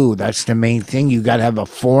do. That's the main thing. You got to have a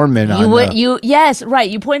foreman Yes, right.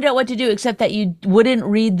 You pointed out what to do, except that you wouldn't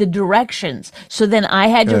read the directions. So then I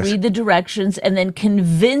had to read the directions and then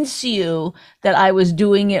convince you that I was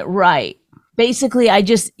doing it right. Basically,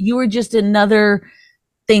 you were just another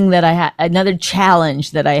thing that I had, another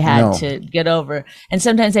challenge that I had to get over. And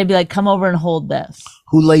sometimes I'd be like, come over and hold this.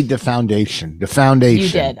 Who laid the foundation? The foundation.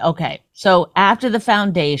 You did. Okay. So after the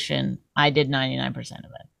foundation, I did 99% of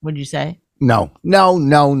it. What'd you say? No, not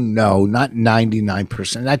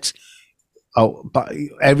 99%. That's, but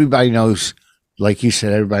everybody knows, like you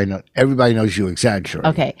said, everybody knows you exaggerate.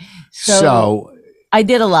 Okay. So I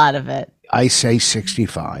did a lot of it. I say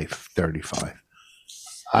 65, 35.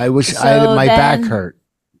 I had my back hurt.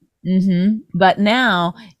 But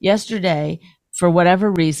now, yesterday, for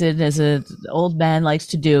whatever reason, as an old man likes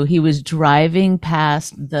to do, he was driving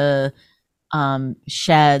past the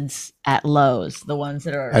sheds at Lowe's, the ones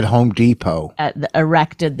that are at Home Depot,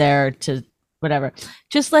 erected there to whatever.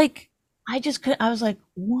 Just like I was like,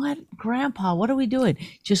 what, Grandpa, what are we doing?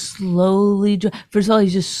 Just slowly. First of all,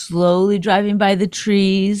 he's just slowly driving by the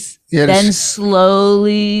trees, then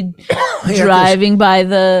slowly driving by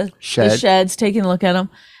the sheds, taking a look at them.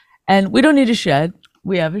 And we don't need a shed.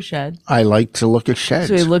 We have a shed. I like to look at sheds.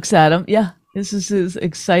 So he looks at them. Yeah, this is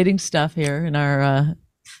exciting stuff here in our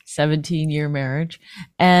 17-year marriage.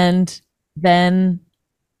 And then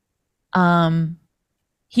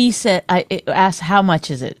he said, I asked, how much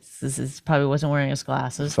is it? This is probably wasn't wearing his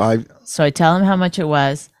glasses. 5. So I tell him how much it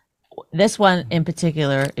was. This one in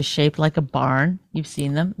particular is shaped like a barn. You've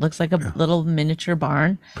seen them. Looks like a little miniature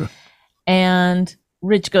barn. And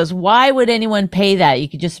Rich goes, why would anyone pay that? You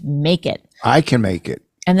could just make it. I can make it.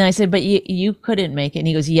 And then I said, but you couldn't make it. And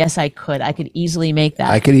he goes, yes, I could. I could easily make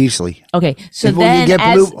that. I could easily. Okay. So then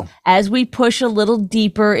as we push a little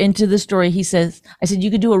deeper into the story, I said,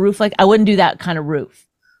 you could do a roof like, I wouldn't do that kind of roof.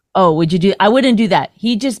 Oh, would you do? I wouldn't do that.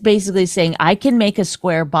 He just basically saying, I can make a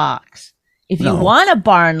square box. If you want a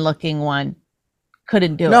barn looking one,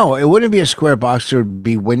 couldn't do it. No, it wouldn't be a square box. There would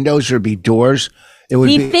be windows, there'd be doors.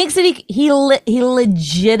 He thinks that he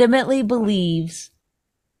legitimately believes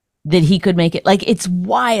that he could make it. Like, it's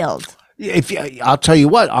wild. I'll tell you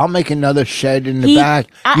what, I'll make another shed in the back.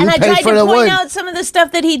 And I tried to point out some of the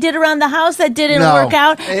stuff that he did around the house that didn't work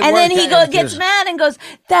out. And then he gets mad and goes,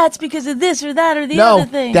 that's because of this or that or the other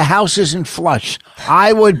thing. The house isn't flush.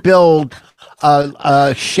 I would build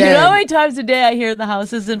a shed. You know how many times a day I hear the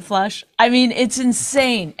house isn't flush? I mean, it's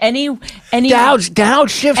insane. Any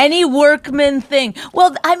downshift, any workman thing.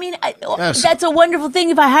 Well, I mean, that's a wonderful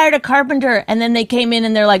thing. If I hired a carpenter and then they came in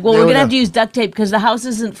and they're like, well, we're gonna have to use duct tape because the house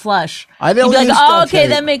isn't flush. I don't use duct tape. Okay,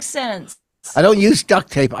 that makes sense. I don't use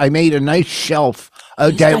duct tape. I made a nice shelf.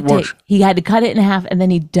 That works. He had to cut it in half and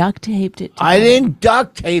then he duct taped it. I didn't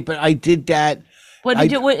duct tape it. I did that. What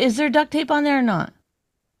did you do? Is there duct tape on there or not?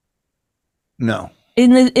 No.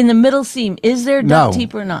 In the middle seam, is there duct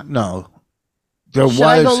tape or not? No. Should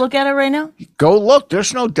I go look at it right now? Go look.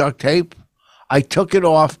 There's no duct tape. I took it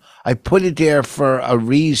off. I put it there for a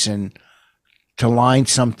reason, to line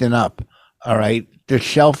something up. All right. The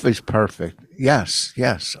shelf is perfect. Yes.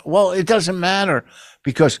 Well, it doesn't matter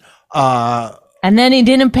because and then he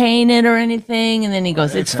didn't paint it or anything, and then he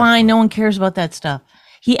goes, it's fine, no one cares about that stuff.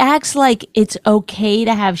 He acts like it's okay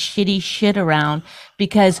to have shitty shit around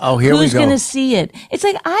because who's going to see it? It's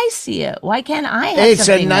like, I see it. Why can't I have It's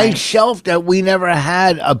something a nice shelf that we never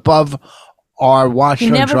had above our washer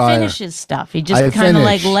and dryer. He never finishes stuff. He just kind of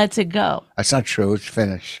like lets it go. That's not true. It's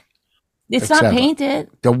finished. It's not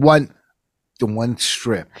painted. The one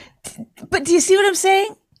strip. But do you see what I'm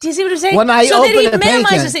saying? Do you see what I'm saying? When I so open then he the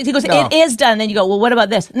minimizes things. He goes, it is done. Then you go, well, what about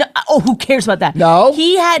this? No, who cares about that? No.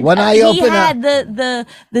 He had the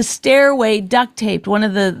stairway duct taped. One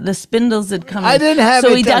of the spindles had come in. I didn't have it.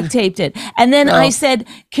 So he duct taped it. And then I said,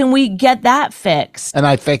 can we get that fixed? And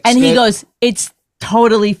I fixed it. And he goes, it's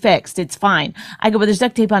totally fixed. It's fine. I go, but there's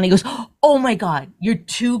duct tape on. He goes, oh my God, you're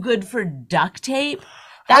too good for duct tape?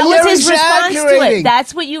 That was his response to it.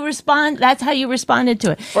 That's what you respond. That's how you responded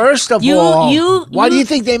to it. First of all, why do you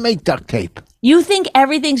think they make duct tape? You think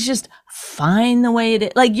everything's just fine the way it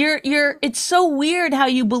is. Like it's so weird how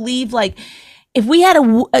you believe, like, if we had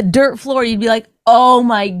a dirt floor, you'd be like, oh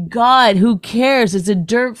my God, who cares? It's a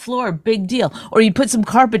dirt floor, big deal. Or you'd put some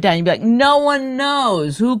carpet down, you'd be like, no one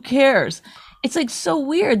knows, who cares? It's like so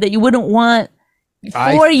weird that you wouldn't want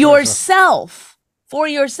for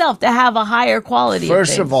yourself to have a higher quality.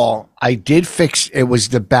 First of all, I did fix it. Was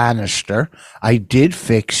the banister. I did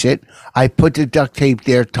fix it. I put the duct tape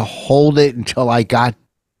there to hold it until I got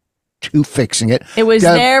to fixing it. It was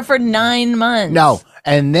there for 9 months. No.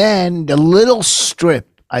 And then the little strip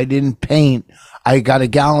I didn't paint, I got a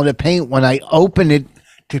gallon of paint when I opened it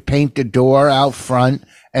to paint the door out front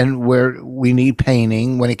and where we need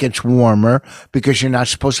painting when it gets warmer, because you're not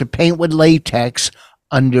supposed to paint with latex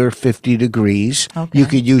under 50 degrees. Okay. You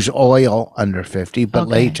could use oil under 50, but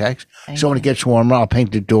latex. So when it gets warmer, I'll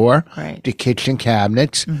paint the door, the kitchen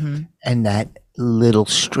cabinets, and that little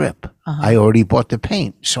strip. I already bought the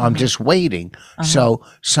paint, so I'm just waiting. So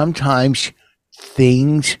sometimes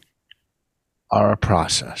things are a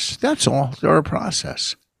process. That's all. They're a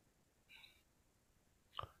process.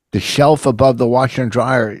 The shelf above the washer and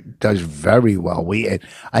dryer does very well.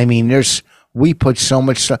 We put so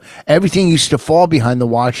much stuff. Everything used to fall behind the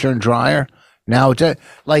washer and dryer. Now it's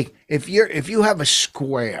like if you have a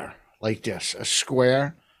square like this, a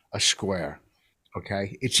square.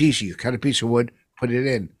 Okay, it's easy. You cut a piece of wood, put it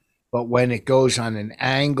in. But when it goes on an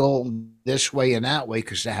angle this way and that way,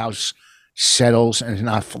 because the house settles and is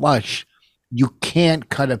not flush, you can't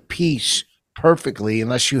cut a piece perfectly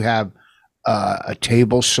unless you have a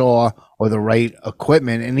table saw or the right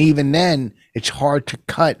equipment. And even then, it's hard to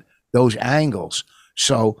cut those angles.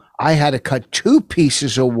 So I had to cut 2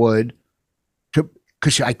 pieces of wood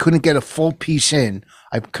because I couldn't get a full piece in.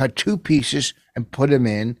 I cut 2 pieces and put them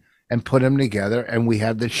in and put them together, and we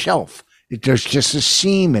have the shelf. There's just a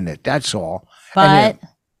seam in it. That's all. But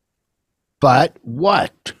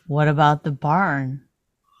what? What about the barn?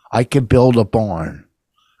 I could build a barn.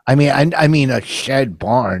 I mean a shed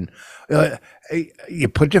barn. You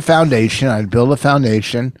put the foundation. I'd build a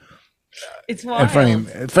foundation. It's wild.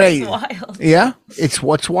 It's wild. Yeah, it's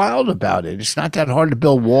what's wild about it. It's not that hard to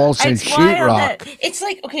build walls and sheetrock. It's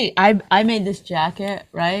like, okay, I made this jacket,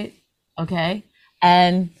 right? Okay,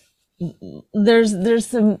 and there's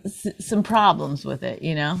some problems with it,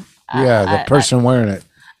 you know. Yeah, the person wearing it.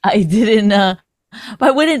 I didn't. But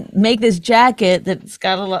I wouldn't make this jacket that's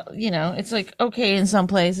got a lot, you know, it's like, okay, in some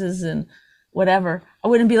places and whatever. I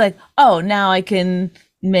wouldn't be like, oh, now I can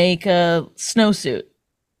make a snowsuit.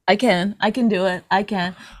 I can do it. I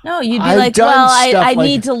can. No, you'd be like, well, I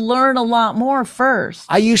need to learn a lot more first.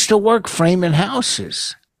 I used to work framing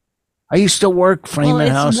houses. It's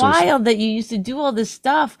wild that you used to do all this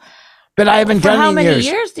stuff. But I haven't done it in years. How many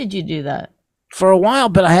years did you do that? For a while,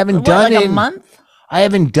 but I haven't done it. Like a month? I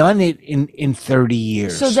haven't done it in 30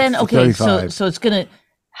 years. So then, okay, so it's gonna,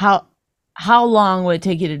 how long would it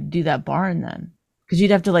take you to do that barn then? Because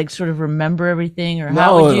you'd have to like sort of remember everything, or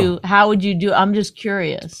how would you do? I'm just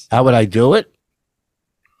curious. How would I do it?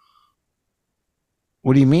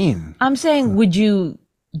 What do you mean? I'm saying, would you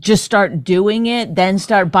just start doing it, then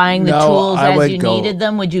start buying the tools as you needed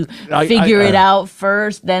them? Would you figure it out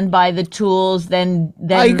first, then buy the tools, then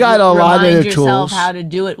I got a lot of the yourself tools. How to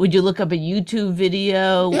do it? Would you look up a YouTube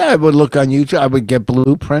video? Yeah, I would look on YouTube. I would get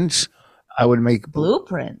blueprints. I would make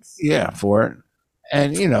blueprints. Yeah, for it.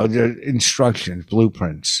 And, you know, the instructions,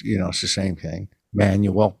 blueprints, you know, it's the same thing.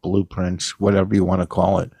 Manual, blueprints, whatever you want to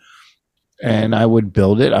call it. And I would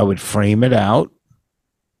build it. I would frame it out.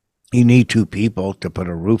 You need 2 people to put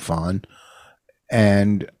a roof on.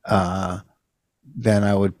 And then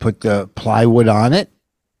I would put the plywood on it.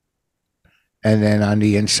 And then on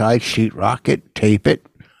the inside, sheetrock it, tape it.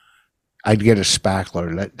 I'd get a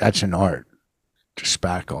spackler. That's an art, to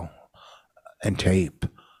spackle and tape.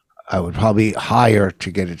 I would probably hire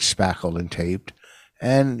to get it spackled and taped.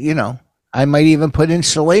 And, you know, I might even put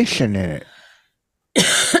insulation in it.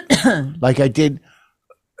 Like I did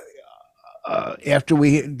after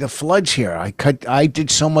the floods here. I did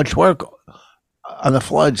so much work on the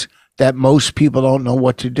floods that most people don't know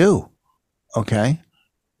what to do. Okay?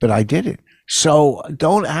 But I did it. So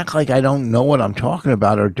don't act like I don't know what I'm talking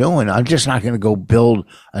about or doing. I'm just not going to go build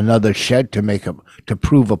another shed to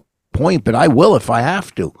prove a point, but I will if I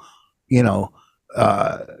have to. You know,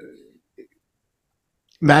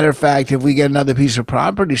 matter of fact, if we get another piece of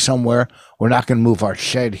property somewhere, we're not going to move our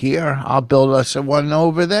shed here. I'll build us one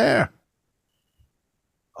over there.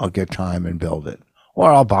 I'll get time and build it.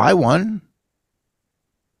 Or I'll buy one.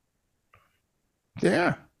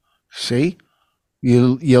 There. See?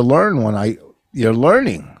 You learn you're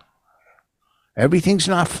learning. Everything's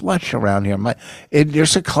not flush around here.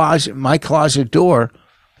 There's a closet. My closet door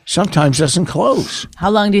sometimes doesn't close. How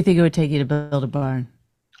long do you think it would take you to build a barn?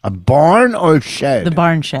 A barn or a shed? The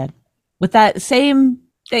barn shed. With that same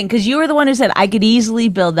thing, because you were the one who said I could easily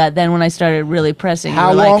build that. Then when I started really pressing,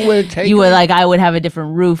 how long would it take? You were like, I would have a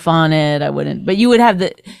different roof on it. I wouldn't, but you would have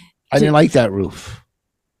the. I didn't like that roof.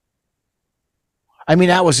 I mean,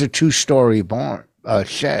 that was a 2-story barn,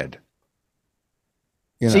 shed.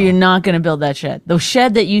 So you're not going to build that shed. The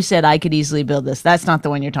shed that you said I could easily build this. That's not the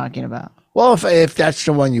one you're talking about. Well, if that's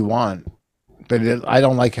the one you want, but I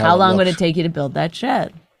don't like how long would looks. it take you to build that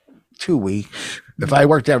shed? 2 weeks. If I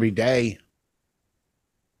worked every day,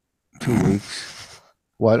 2 weeks.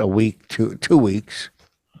 What, a week? 2 weeks.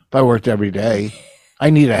 If I worked every day,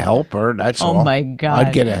 I need a helper. That's all. Oh my God.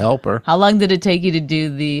 I'd get a helper. How long did it take you to do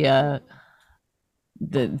the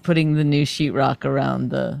putting the new sheetrock around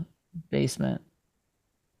the basement?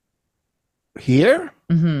 Here?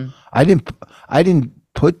 Mm-hmm. I didn't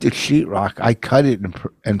put the sheetrock. I cut it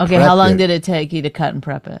and Okay, how long did it take you to cut and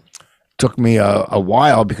prep it? Took me a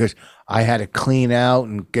while because I had to clean out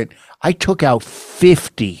and I took out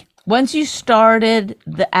 50. Once you started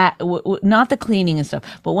not the cleaning and stuff,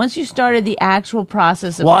 but once you started the actual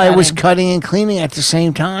process of I was cutting and cleaning at the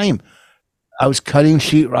same time. I was cutting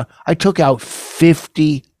sheetrock. I took out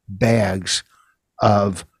 50 bags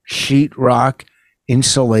of sheetrock,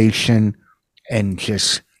 insulation, and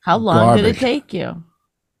just How long garbage. did it take you?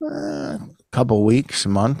 A couple of weeks, a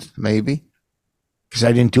month, maybe. Because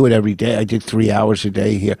I didn't do it every day. I did 3 hours a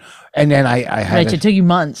day here. And then I had Right, it took you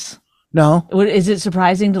months. No. Is it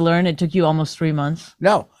surprising to learn it took you almost 3 months?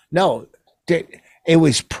 No. It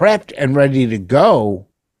was prepped and ready to go,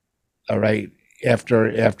 all right,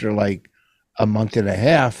 after like a month and a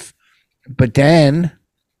half. But then,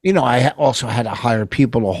 I also had to hire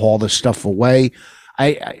people to haul the stuff away.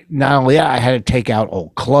 I not only that, I had to take out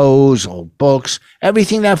old clothes, old books,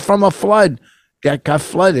 everything that from a flood that got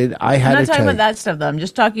flooded. I had to I'm not talking take. about that stuff, though. I'm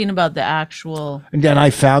just talking about the actual. And then I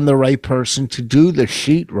found the right person to do the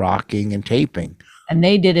sheet rocking and taping. And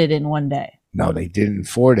they did it in one day. No, they did it in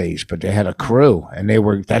 4 days, but they had a crew, and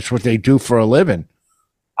that's what they do for a living.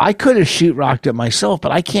 I could have sheetrocked it myself,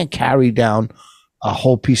 but I can't carry down a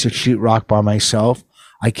whole piece of sheetrock by myself.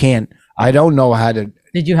 I can't. I don't know how to.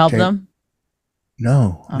 Did you help them?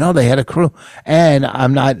 No, no, they had a crew, and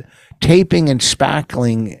I'm not taping and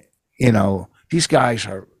spackling. These guys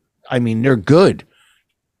are. I mean, they're good.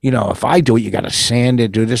 If I do it, you got to sand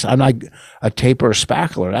it. Do this. I'm not a taper or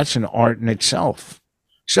spackler. That's an art in itself.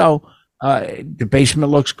 So the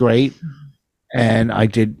basement looks great, and I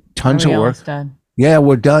did tons of work. Done? Yeah,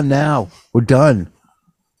 we're done now. We're done.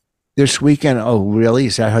 This weekend, oh, really?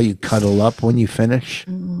 Is that how you cuddle up when you finish?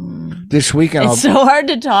 This weekend, It's so hard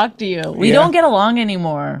to talk to you. We don't get along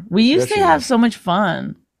anymore. We used to have so much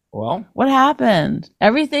fun. Well, what happened?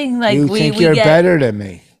 Everything like you we think we you're get, better than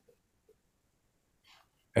me.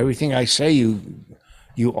 Everything I say, you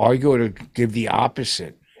argue or give the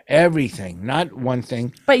opposite. Everything, not one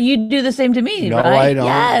thing. But you do the same to me, No, right? I don't.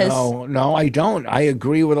 Yes. No, I don't. I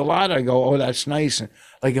agree with a lot. I go, oh, that's nice.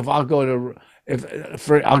 Like if I'll go to,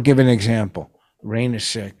 I'll give an example. Rain is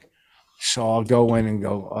sick, so I'll go in and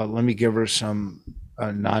go. Let me give her some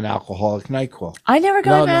non-alcoholic NyQuil. I never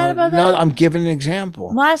got mad about that. No, I'm giving an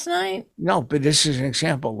example. Last night. No, but this is an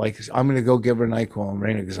example. Like I'm going to go give her NyQuil and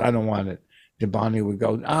Raina because I don't want it. Bonnie would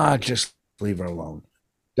go, just leave her alone.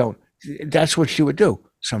 Don't. That's what she would do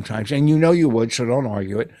sometimes, and you would, so don't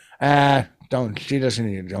argue it. Don't. She doesn't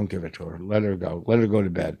need it. Don't give it to her. Let her go. Let her go to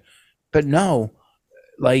bed. But no,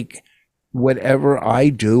 like whatever I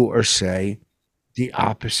do or say, the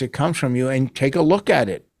opposite comes from you, and take a look at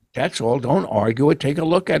it. That's all. Don't argue it. Take a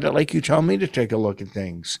look at it like you tell me to take a look at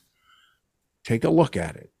things. Take a look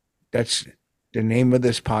at it. That's the name of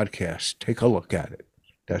this podcast. Take a look at it.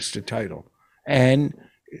 That's the title. And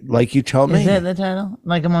like you tell me. Is that the title?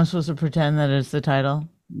 Like, am I supposed to pretend that it's the title?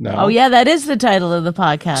 No. Oh, yeah, that is the title of the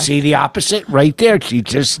podcast. See the opposite right there? She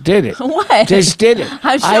just did it. What? Just did it.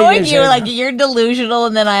 I'm showing you like you're delusional,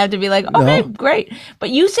 and then I have to be like, okay, great.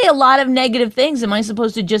 But you say a lot of negative things. Am I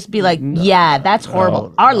supposed to just be like, yeah, that's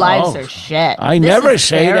horrible. Our lives are shit. I This never is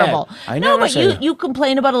say terrible. that. No, but you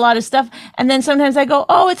complain about a lot of stuff, and then sometimes I go,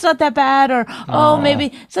 oh, it's not that bad, or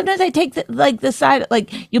maybe sometimes I take the side,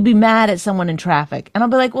 like you'll be mad at someone in traffic, and I'll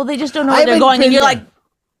be like, well, they just don't know where they're going, and you're like,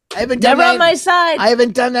 I haven't done never that. on my side. I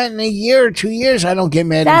haven't done that in a year or 2 years. I don't get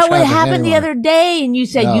mad. That in would traffic happen the anymore. other day, and you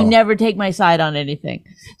said you No. never take my side on anything.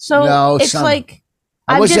 So No, it's like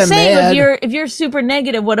I I'm just wasn't saying, mad. if you're super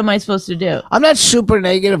negative, what am I supposed to do? I'm not super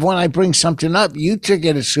negative when I bring something up. You took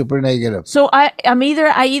it as super negative. So I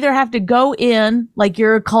either have to go in like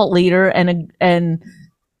you're a cult leader and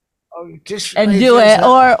Just do it,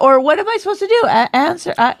 or what am I supposed to do?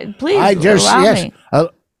 Answer, please. Allow me.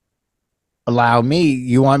 Allow me.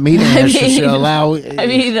 You want me to answer? So allow.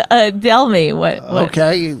 Tell me what.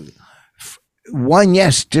 Okay. One,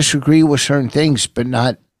 yes, disagree with certain things, but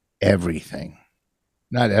not everything.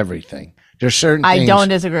 Not everything. There's certain things. I don't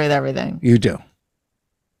disagree with everything. You do.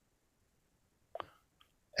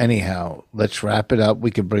 Anyhow, let's wrap it up. We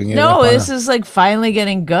could bring it No, up. this is like finally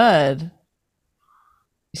getting good.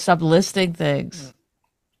 Stop listing things.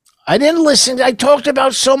 I didn't listen. I talked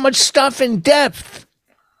about so much stuff in depth.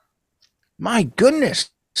 My goodness.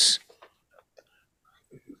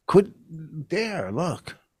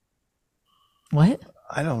 Look. What?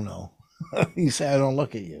 I don't know. You say I don't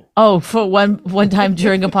look at you. Oh, for one time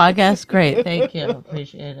during a podcast? Great. Thank you.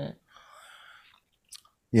 Appreciate it.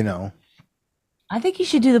 You know. I think you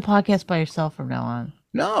should do the podcast by yourself from now on.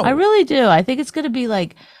 No. I really do. I think it's going to be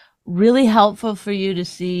like really helpful for you to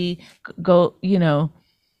see, go,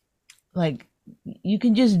 like you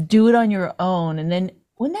can just do it on your own. And then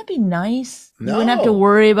wouldn't that be nice? No. You wouldn't have to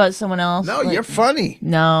worry about someone else. No, you're funny.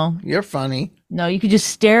 No. You're funny. No, you could just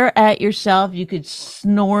stare at yourself. You could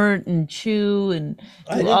snort and chew and do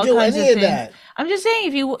I didn't all do kinds any of of things. that. I'm just saying,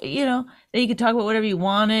 if then you could talk about whatever you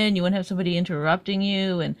wanted, and you wouldn't have somebody interrupting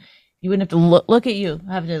you, and you wouldn't have to look at you,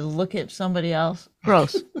 having to look at somebody else.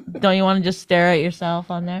 Gross. Don't you want to just stare at yourself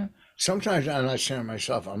on there? Sometimes I'm not staring at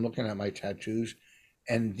myself. I'm looking at my tattoos,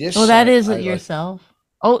 and this. Oh, that is yourself.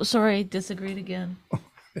 Oh, sorry, disagreed again.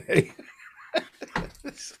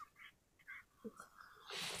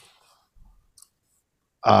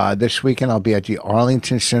 This weekend I'll be at the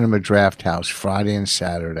Arlington Cinema Draft House Friday and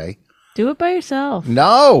Saturday. Do it by yourself.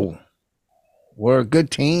 No, we're a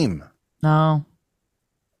good team. No.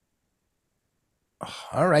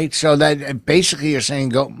 All right, so that basically you're saying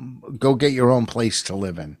go get your own place to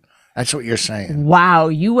live in. That's what you're saying. Wow,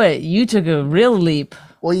 you took a real leap.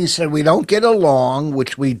 Well, you said we don't get along,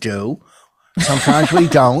 which we do. Sometimes we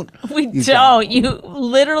don't. We don't. You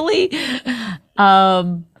literally,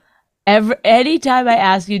 anytime I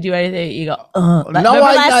ask you to do anything, you go, remember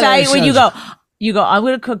last night when you go, I'm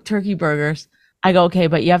going to cook turkey burgers. I go, okay,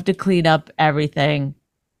 but you have to clean up everything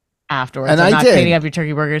afterwards. And I'm I not did. cleaning up your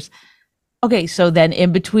turkey burgers. Okay, so then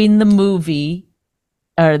in between the movie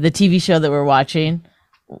or the TV show that we're watching,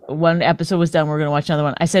 one episode was done, we're going to watch another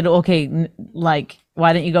one. I said, okay, why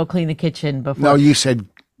don't you go clean the kitchen before? No, you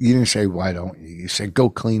didn't say why don't you. You said go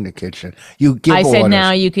clean the kitchen. You give I said orders. now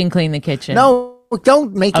you can clean the kitchen. No,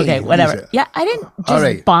 don't make it. Okay, whatever. easy. Yeah, I didn't just All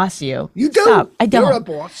right. boss you. You do. Stop. I don't. You're a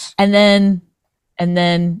boss. And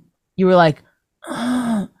then you were like,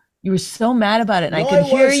 you were so mad about it. And No, I could I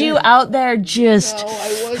hear you wasn't. out there just, No,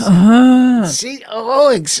 I wasn't. See,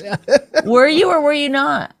 were you or were you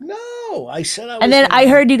not? no, I said I was. And then I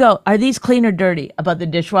heard you go, are these clean or dirty about the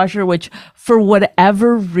dishwasher? Which for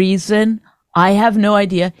whatever reason, I have no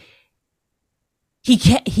idea.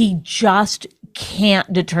 He just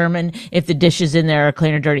can't determine if the dishes in there are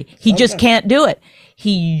clean or dirty. He just can't do it.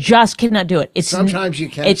 He just cannot do it. Sometimes you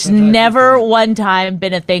can. It's sometimes you never can't. one time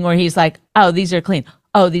been a thing where he's like, oh, these are clean.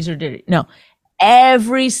 Oh, these are dirty. No,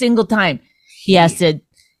 every single time he has to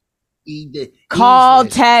call,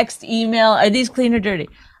 text, email. Are these clean or dirty?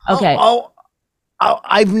 Okay. Oh,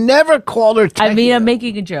 I've never called her. I mean, I'm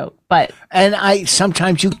making a joke, but And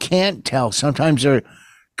sometimes you can't tell. Sometimes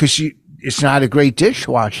because it's not a great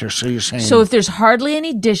dishwasher. So you're saying. so if there's hardly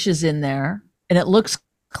any dishes in there and it looks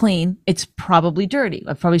clean, it's probably dirty.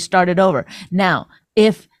 I've probably started over. Now,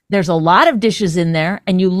 if there's a lot of dishes in there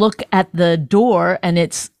and you look at the door and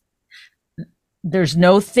there's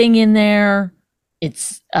no thing in there,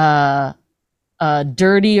 it's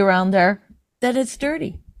dirty around there, then it's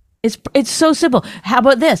dirty. It's so simple. How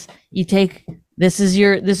about this? You take this is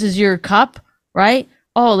your cup, right?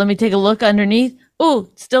 Oh, let me take a look underneath. Oh,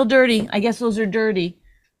 it's still dirty. I guess those are dirty.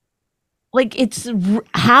 Like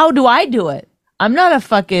how do I do it? I'm not a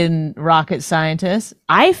fucking rocket scientist.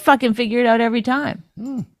 I fucking figure it out every time.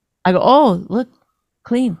 I go, oh, look,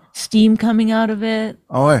 clean. Steam coming out of it.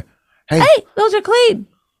 Oh, hey, Hey, those are clean.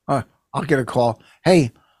 I'll get a call.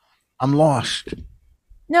 Hey, I'm lost.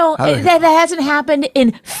 No, How- that hasn't happened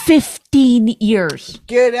in 15 years.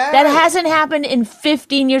 Get out. That hasn't happened in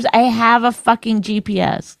 15 years. I have a fucking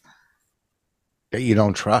GPS. That you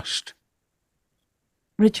don't trust.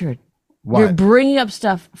 Richard, What? you're bringing up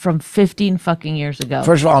stuff from 15 fucking years ago.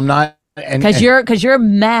 First of all, I'm not. Because you're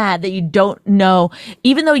mad that you don't know,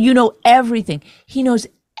 even though you know everything. He knows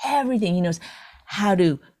everything. He knows how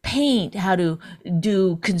to paint, how to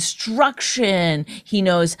do construction. He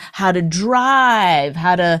knows how to drive,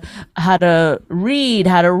 how to read,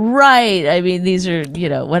 how to write. I mean, these are,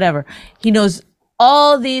 whatever. He knows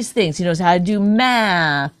all these things. He knows how to do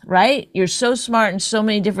math, right? You're so smart in so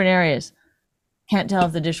many different areas. Can't tell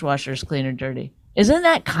if the dishwasher is clean or dirty. Isn't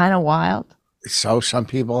that kind of wild? So some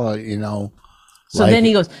people, So then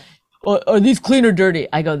he goes, are these clean or dirty?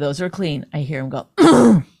 I go, those are clean. I hear him go,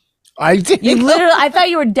 I did. You literally, I thought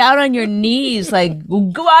you were down on your knees, like,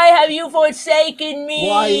 why have you forsaken me?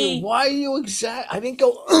 Why are you I didn't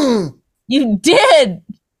go. You did.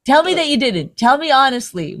 Tell me that you didn't. Tell me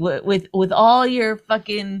honestly, with all your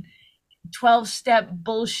fucking 12-step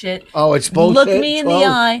bullshit. Oh, it's bullshit. Look me in the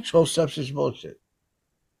eye. 12 steps is bullshit.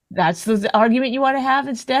 That's the argument you want to have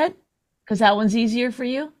instead? Because that one's easier for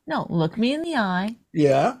you? No, look me in the eye.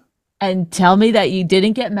 Yeah. And tell me that you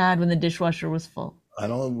didn't get mad when the dishwasher was full. I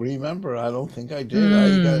don't remember. I don't think I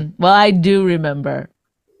did. Well, I do remember.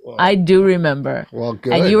 I do remember. Well,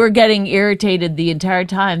 good. And you were getting irritated the entire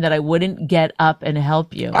time that I wouldn't get up and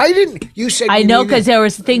help you. I didn't. You said I know, because there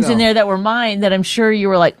was things in there that were mine that I'm sure you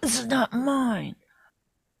were like, this is not mine.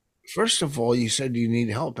 First of all, you said you need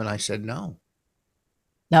help, and I said no.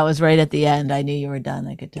 That was right at the end. I knew you were done.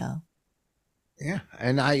 I could tell. Yeah,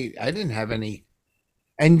 and I didn't have any.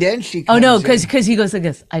 And then she. Oh no, because he goes like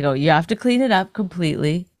this. I go, you have to clean it up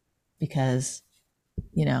completely, because,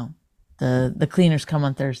 you know, the cleaners come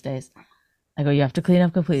on Thursdays. I go, you have to clean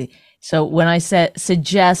up completely. So when I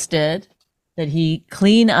suggested that he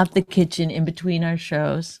clean up the kitchen in between our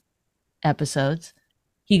episodes,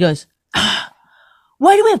 he goes,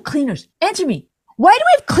 why do we have cleaners? Answer me. Why do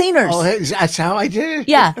we have cleaners? Oh, that's how I did it.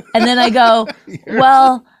 Yeah. And then I go,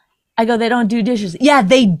 they don't do dishes. Yeah,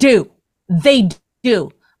 they do. They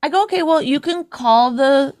do. I go, okay, well, you can call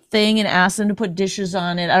the thing and ask them to put dishes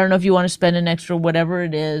on it. I don't know if you want to spend an extra whatever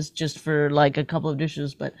it is just for like a couple of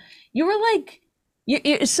dishes, but you were like,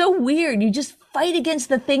 you're so weird. You just fight against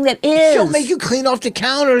the thing that is. She'll make you clean off the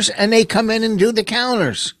counters, and they come in and do the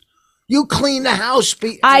counters. You clean the house.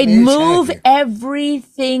 I'd move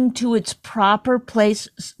everything to its proper place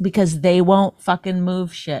because they won't fucking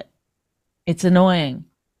move shit. It's annoying.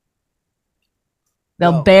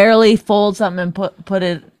 They'll barely fold something and put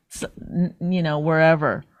it, you know,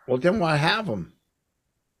 wherever. Well, then why have them?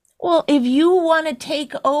 Well, if you want to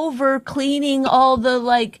take over cleaning all the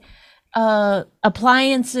like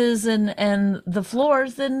appliances and the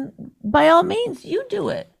floors, then by all means, you do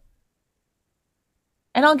it.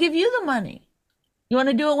 And I'll give you the money. You want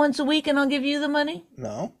to do it once a week and I'll give you the money?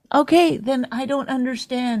 No. Okay, then I don't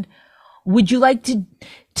understand. Would you like to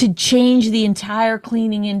change the entire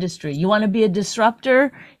cleaning industry? You want to be a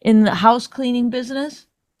disruptor in the house cleaning business?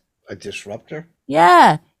 A disruptor?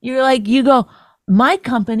 Yeah. You go, my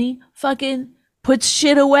company fucking puts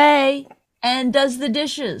shit away and does the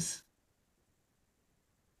dishes.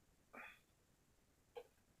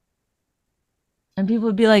 And people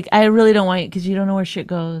would be like, I really don't want you because you don't know where shit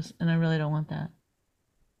goes. And I really don't want that.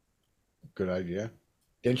 Good idea.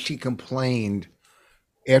 Then she complained,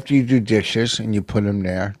 after you do dishes and you put them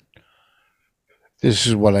there, this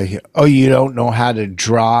is what I hear. Oh, you don't know how to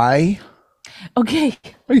dry? Okay.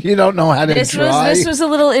 You don't know how to dry? This was a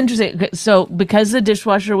little interesting. So because the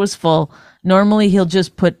dishwasher was full, normally he'll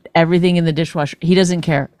just put everything in the dishwasher. He doesn't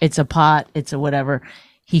care. It's a pot. It's a whatever.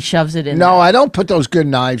 He shoves it in there. No, I don't put those good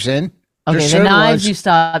knives in. Okay, the knives you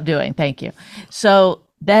stopped doing. Thank you. So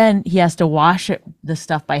then he has to wash the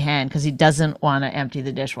stuff by hand because he doesn't want to empty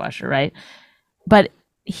the dishwasher, right? But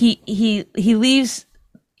he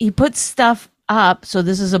puts stuff up. So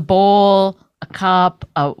this is a bowl, a cup,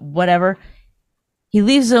 a whatever. He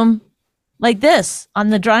leaves them like this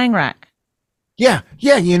on the drying rack. Yeah.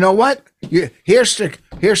 You know what? Here's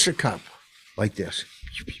the cup, like this.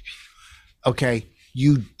 Okay,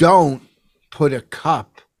 you don't put a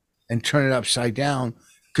cup and turn it upside down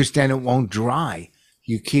because then it won't dry.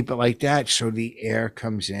 You keep it like that so the air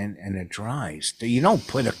comes in and it dries. You don't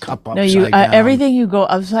put a cup upside down. Everything you go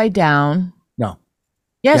upside down. No.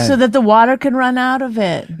 Yeah, so that the water can run out of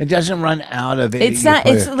it. It doesn't run out of it. It's not.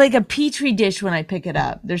 It's like a petri dish when I pick it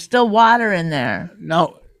up. There's still water in there.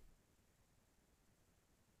 No.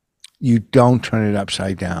 You don't turn it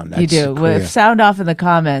upside down. That's you do. clear. Sound off in the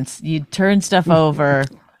comments. You turn stuff over.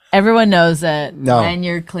 Everyone knows that when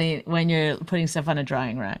you're putting stuff on a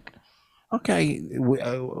drying rack. Okay,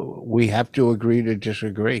 we have to agree to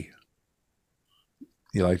disagree.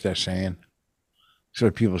 You like that saying? That's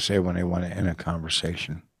what people say when they want to end a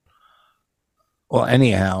conversation. Well,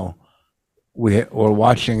 anyhow, we were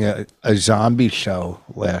watching a zombie show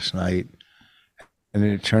last night, and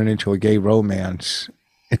it turned into a gay romance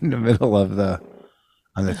in the middle of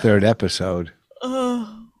on the third episode. It's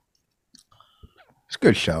a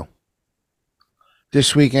good show.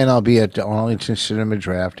 This weekend, I'll be at the Arlington Cinema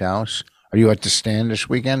Draft House. Are you at the stand this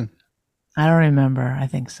weekend? I don't remember. I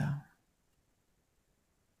think so.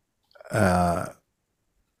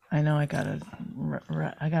 I know I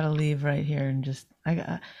gotta leave right here and just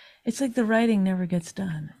it's like the writing never gets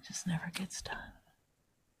done. It just never gets done.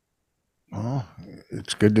 Oh,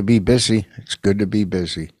 it's good to be busy. It's good to be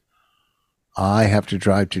busy. I have to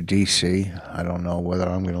drive to D.C. I don't know whether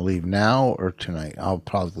I'm going to leave now or tonight. I'll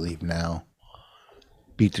probably leave now.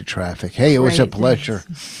 Beat the traffic. Hey, it was a Great, pleasure.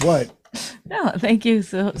 What? No, thank you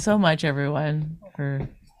so much, everyone, for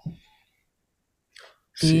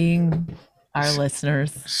being our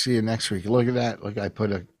listeners. See you next week. Look at that. Look, I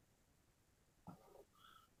put a.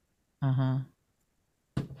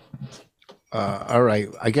 All right.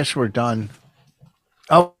 I guess we're done.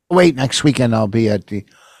 Oh, wait. Next weekend I'll be at the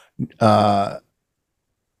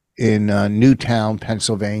in Newtown,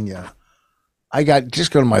 Pennsylvania.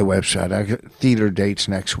 Just go to my website. I got theater dates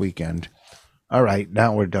next weekend. All right.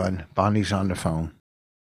 Now we're done. Bonnie's on the phone.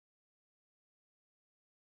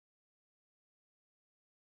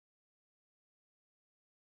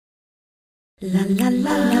 La la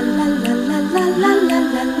la la la la la la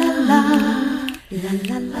la la la.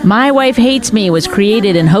 My Wife Hates Me was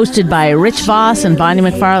created and hosted by Rich Voss and Bonnie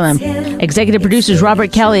McFarlane. Executive producers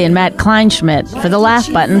Robert Kelly and Matt Kleinschmidt for the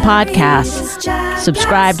Laugh Button podcast.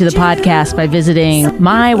 Subscribe to the podcast by visiting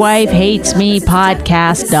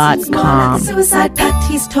mywifehatesmepodcast.com. Suicide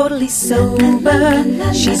pact, he's totally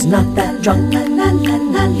sober. She's not that drunk.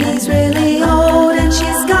 He's really old and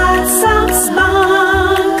she's got some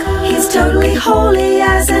spunk. He's totally holy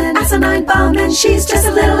as an asinine bomb, and she's just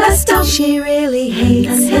a little less dumb. She really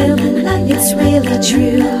hates him, it's really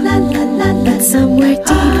true. But somewhere deep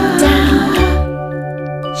down,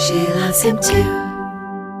 she loves him too.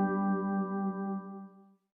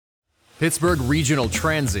 Pittsburgh Regional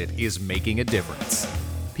Transit is making a difference.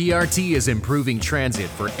 PRT is improving transit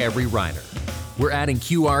for every rider. We're adding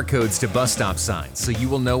QR codes to bus stop signs so you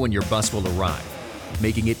will know when your bus will arrive,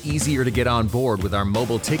 making it easier to get on board with our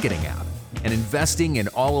mobile ticketing app, and investing in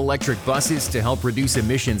all-electric buses to help reduce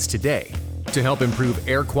emissions today, to help improve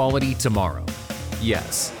air quality tomorrow.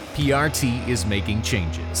 Yes, PRT is making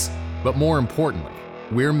changes, but more importantly,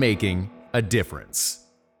 we're making a difference.